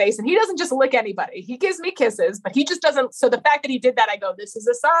licking on my face, and he doesn't just lick anybody. He gives me kisses, but he just doesn't. So the fact that he did that, I go, this is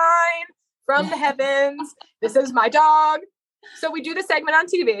a sign from the heavens. This is my dog. So we do the segment on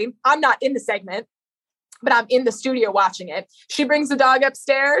TV. I'm not in the segment, but I'm in the studio watching it. She brings the dog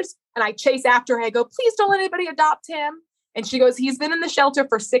upstairs, and I chase after her. I go, please don't let anybody adopt him. And she goes, he's been in the shelter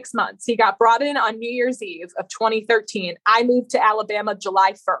for 6 months. He got brought in on New Year's Eve of 2013. I moved to Alabama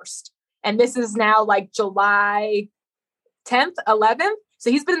July 1st. And this is now like July 10th, 11th. So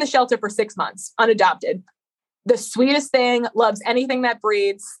he's been in the shelter for 6 months, unadopted. The sweetest thing, loves anything that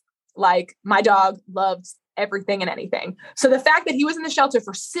breeds. Like my dog loves everything and anything. So the fact that he was in the shelter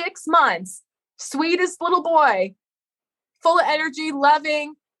for 6 months, sweetest little boy, full of energy,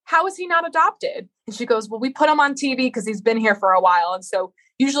 loving, how is he not adopted? And she goes, well, we put him on TV because he's been here for a while. And so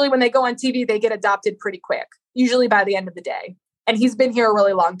usually when they go on TV, they get adopted pretty quick, usually by the end of the day. And he's been here a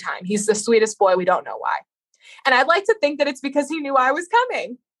really long time. He's the sweetest boy. We don't know why. And I'd like to think that it's because he knew I was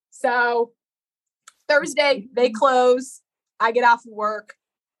coming. So Thursday, they close. I get off of work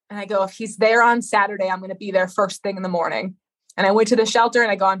and I go, if he's there on Saturday, I'm going to be there first thing in the morning. And I went to the shelter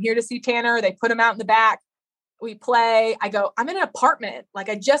and I go, I'm here to see Tanner. They put him out in the back. We play. I go, I'm in an apartment. Like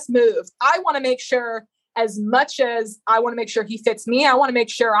I just moved. I want to make sure, as much as I want to make sure he fits me, I want to make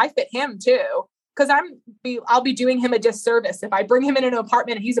sure I fit him too. Because I'll be doing him a disservice. If I bring him in an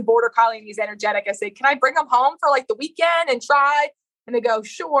apartment and he's a Border Collie and he's energetic, I say, can I bring him home for like the weekend and try? And they go,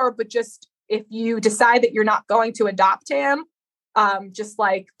 sure. But just if you decide that you're not going to adopt him, just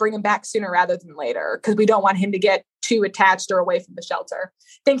like bring him back sooner rather than later. Because we don't want him to get too attached or away from the shelter,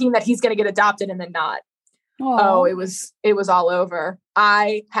 thinking that he's going to get adopted and then not. Aww. Oh, it was all over.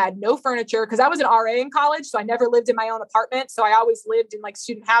 I had no furniture because I was an RA in college. So I never lived in my own apartment. So I always lived in like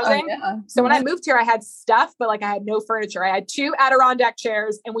student housing. Oh, yeah. So when I moved here, I had stuff, but like I had no furniture. I had 2 Adirondack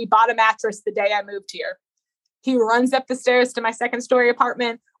chairs and we bought a mattress the day I moved here. He runs up the stairs to my 2nd story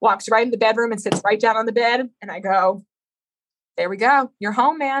apartment, walks right in the bedroom and sits right down on the bed. And I go, there we go. You're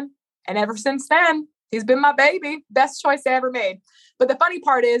home, man. And ever since then, he's been my baby. Best choice I ever made. But the funny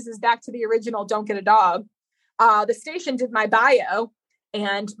part is back to the original Don't Get a Dog. The station did my bio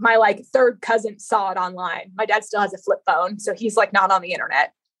and my like 3rd cousin saw it online. My dad still has a flip phone. So he's like not on the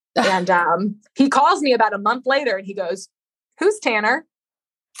internet. And he calls me about a month later and he goes, who's Tanner?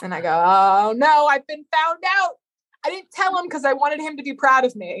 And I go, oh no, I've been found out. I didn't tell him because I wanted him to be proud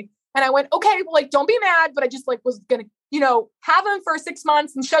of me. And I went, okay, well, like, don't be mad. But I just like was going to, have him for 6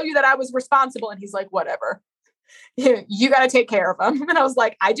 months and show you that I was responsible. And he's like, whatever, you got to take care of him. And I was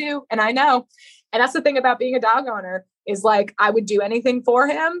like, I do. And I know. And that's the thing about being a dog owner is like, I would do anything for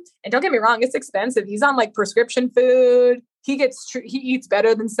him. And don't get me wrong, it's expensive. He's on like prescription food. he eats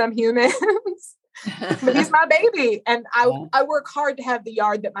better than some humans, but he's my baby. And I work hard to have the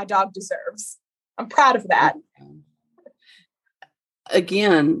yard that my dog deserves. I'm proud of that.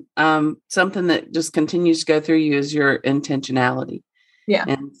 Again, something that just continues to go through you is your intentionality. Yeah.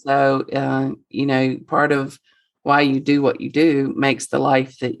 And so, part of why you do what you do makes the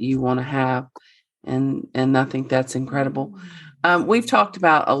life that you want to have. And I think that's incredible. We've talked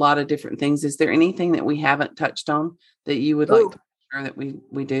about a lot of different things. Is there anything that we haven't touched on that you would like to make sure that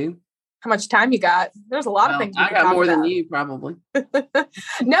we do? How much time you got? There's a lot of things. I got more than you probably.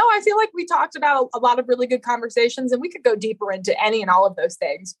 No, I feel like we talked about a lot of really good conversations, and we could go deeper into any and all of those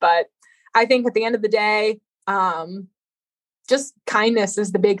things. But I think at the end of the day, just kindness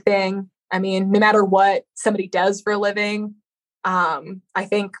is the big thing. I mean, no matter what somebody does for a living, I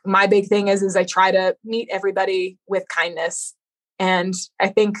think my big thing is I try to meet everybody with kindness. And I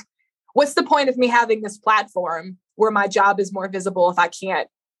think, what's the point of me having this platform where my job is more visible if I can't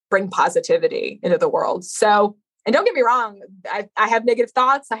bring positivity into the world? So, and don't get me wrong, I have negative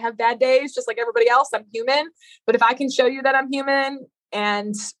thoughts. I have bad days, just like everybody else. I'm human. But if I can show you that I'm human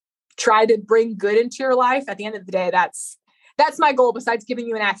and try to bring good into your life, at the end of the day, that's my goal, besides giving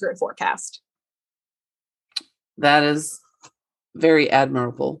you an accurate forecast. That is very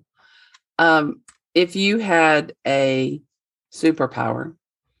admirable. If you had a superpower,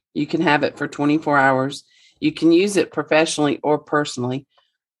 you can have it for 24 hours. You can use it professionally or personally.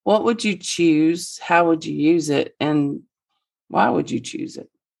 What would you choose? How would you use it? And why would you choose it?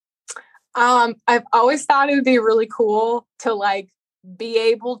 I've always thought it would be really cool to be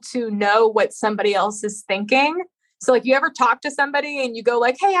able to know what somebody else is thinking. So you ever talk to somebody and you go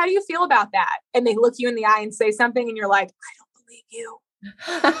hey, how do you feel about that? And they look you in the eye and say something and you're like, I don't believe you.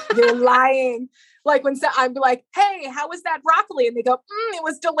 You're lying. I'm like, hey, how was that broccoli? And they go, it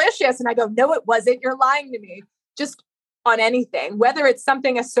was delicious. And I go, no, it wasn't. You're lying to me. Just on anything, whether it's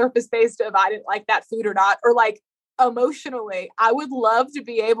something as surface-based of I didn't like that food or not, or emotionally, I would love to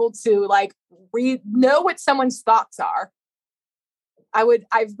be able to know what someone's thoughts are. I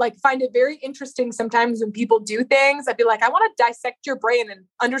find it very interesting sometimes when people do things. I'd be like, I want to dissect your brain and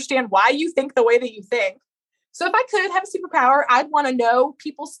understand why you think the way that you think. So if I could have a superpower, I'd want to know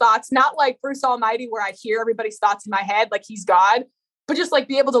people's thoughts, not like Bruce Almighty, where I hear everybody's thoughts in my head, like he's God, but just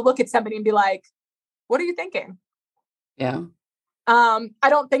be able to look at somebody and be like, what are you thinking? Yeah. I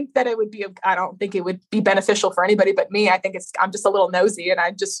don't think it would be beneficial for anybody but me. I think I'm just a little nosy and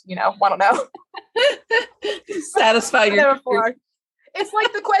I just, want to know. Satisfy your. It's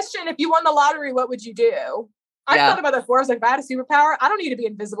like the question, if you won the lottery, what would you do? I thought about that before. I was like, if I had a superpower, I don't need to be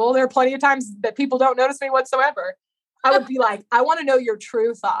invisible. There are plenty of times that people don't notice me whatsoever. I would be like, I want to know your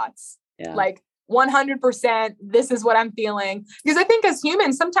true thoughts. Yeah. 100%, this is what I'm feeling. Because I think as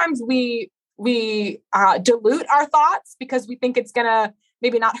humans, sometimes we dilute our thoughts because we think it's going to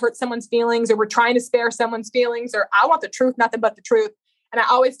maybe not hurt someone's feelings, or we're trying to spare someone's feelings, or I want the truth, nothing but the truth. And I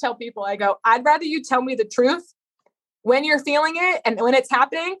always tell people, I go, I'd rather you tell me the truth when you're feeling it and when it's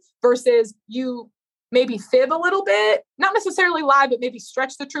happening versus you maybe fib a little bit, not necessarily lie, but maybe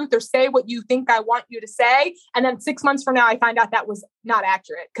stretch the truth or say what you think I want you to say. And then 6 months from now, I find out that was not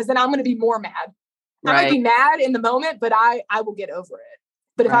accurate, because then I'm going to be more mad. I might be mad in the moment, but I will get over it.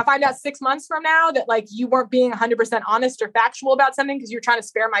 But if I find out 6 months from now that you weren't being 100% honest or factual about something because you're trying to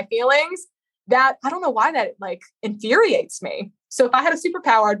spare my feelings, that I don't know why that infuriates me. So if I had a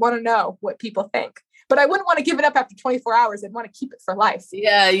superpower, I'd want to know what people think, but I wouldn't want to give it up after 24 hours. I'd want to keep it for life.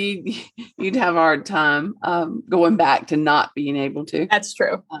 Yeah. You'd have a hard time going back to not being able to. That's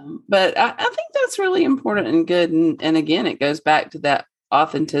true. But I think that's really important and good. And again, it goes back to that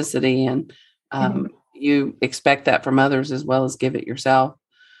authenticity, and you expect that from others as well as give it yourself.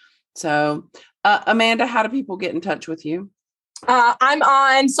 So, Amanda, how do people get in touch with you? I'm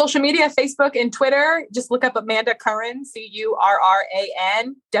on social media, Facebook and Twitter. Just look up Amanda Curran,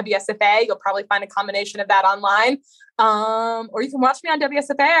 CURRAN, WSFA. You'll probably find a combination of that online. Or you can watch me on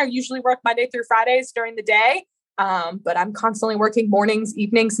WSFA. I usually work Monday through Fridays during the day. But I'm constantly working mornings,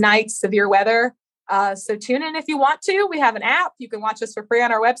 evenings, nights, severe weather. So tune in if you want to. We have an app. You can watch us for free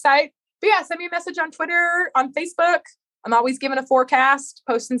on our website. But yeah, send me a message on Twitter, on Facebook. I'm always giving a forecast,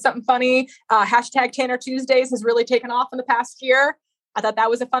 posting something funny. Hashtag Tanner Tuesdays has really taken off in the past year. I thought that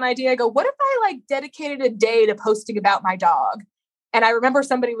was a fun idea. I go, what if I dedicated a day to posting about my dog? And I remember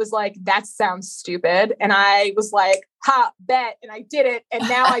somebody was like, that sounds stupid. And I was like, bet. And I did it. And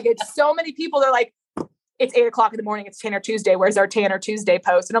now I get so many people. They're like, it's 8:00 in the morning. It's Tanner Tuesday. Where's our Tanner Tuesday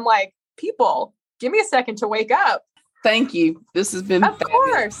post? And I'm like, people, give me a second to wake up. Thank you. This has been fabulous. Of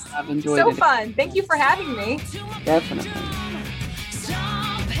course. I've enjoyed it. So it. fun. Thank you for having me. Definitely.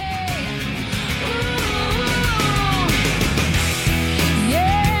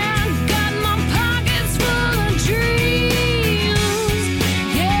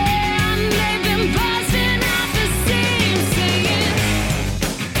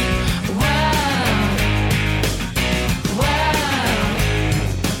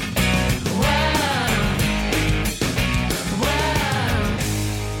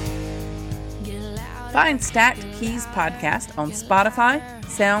 Find Stacked Keys Podcast on Spotify,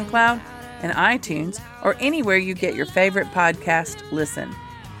 SoundCloud, and iTunes, or anywhere you get your favorite podcast listen.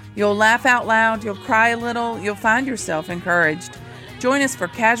 You'll laugh out loud, you'll cry a little, you'll find yourself encouraged. Join us for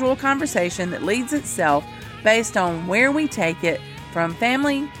casual conversation that leads itself based on where we take it, from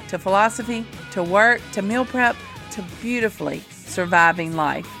family to philosophy to work to meal prep to beautifully surviving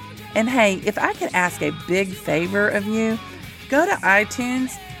life. And hey, if I could ask a big favor of you, go to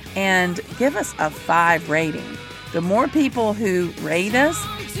iTunes and give us a 5 rating. The more people who rate us,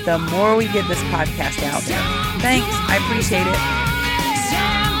 the more we get this podcast out there. Thanks. I appreciate it.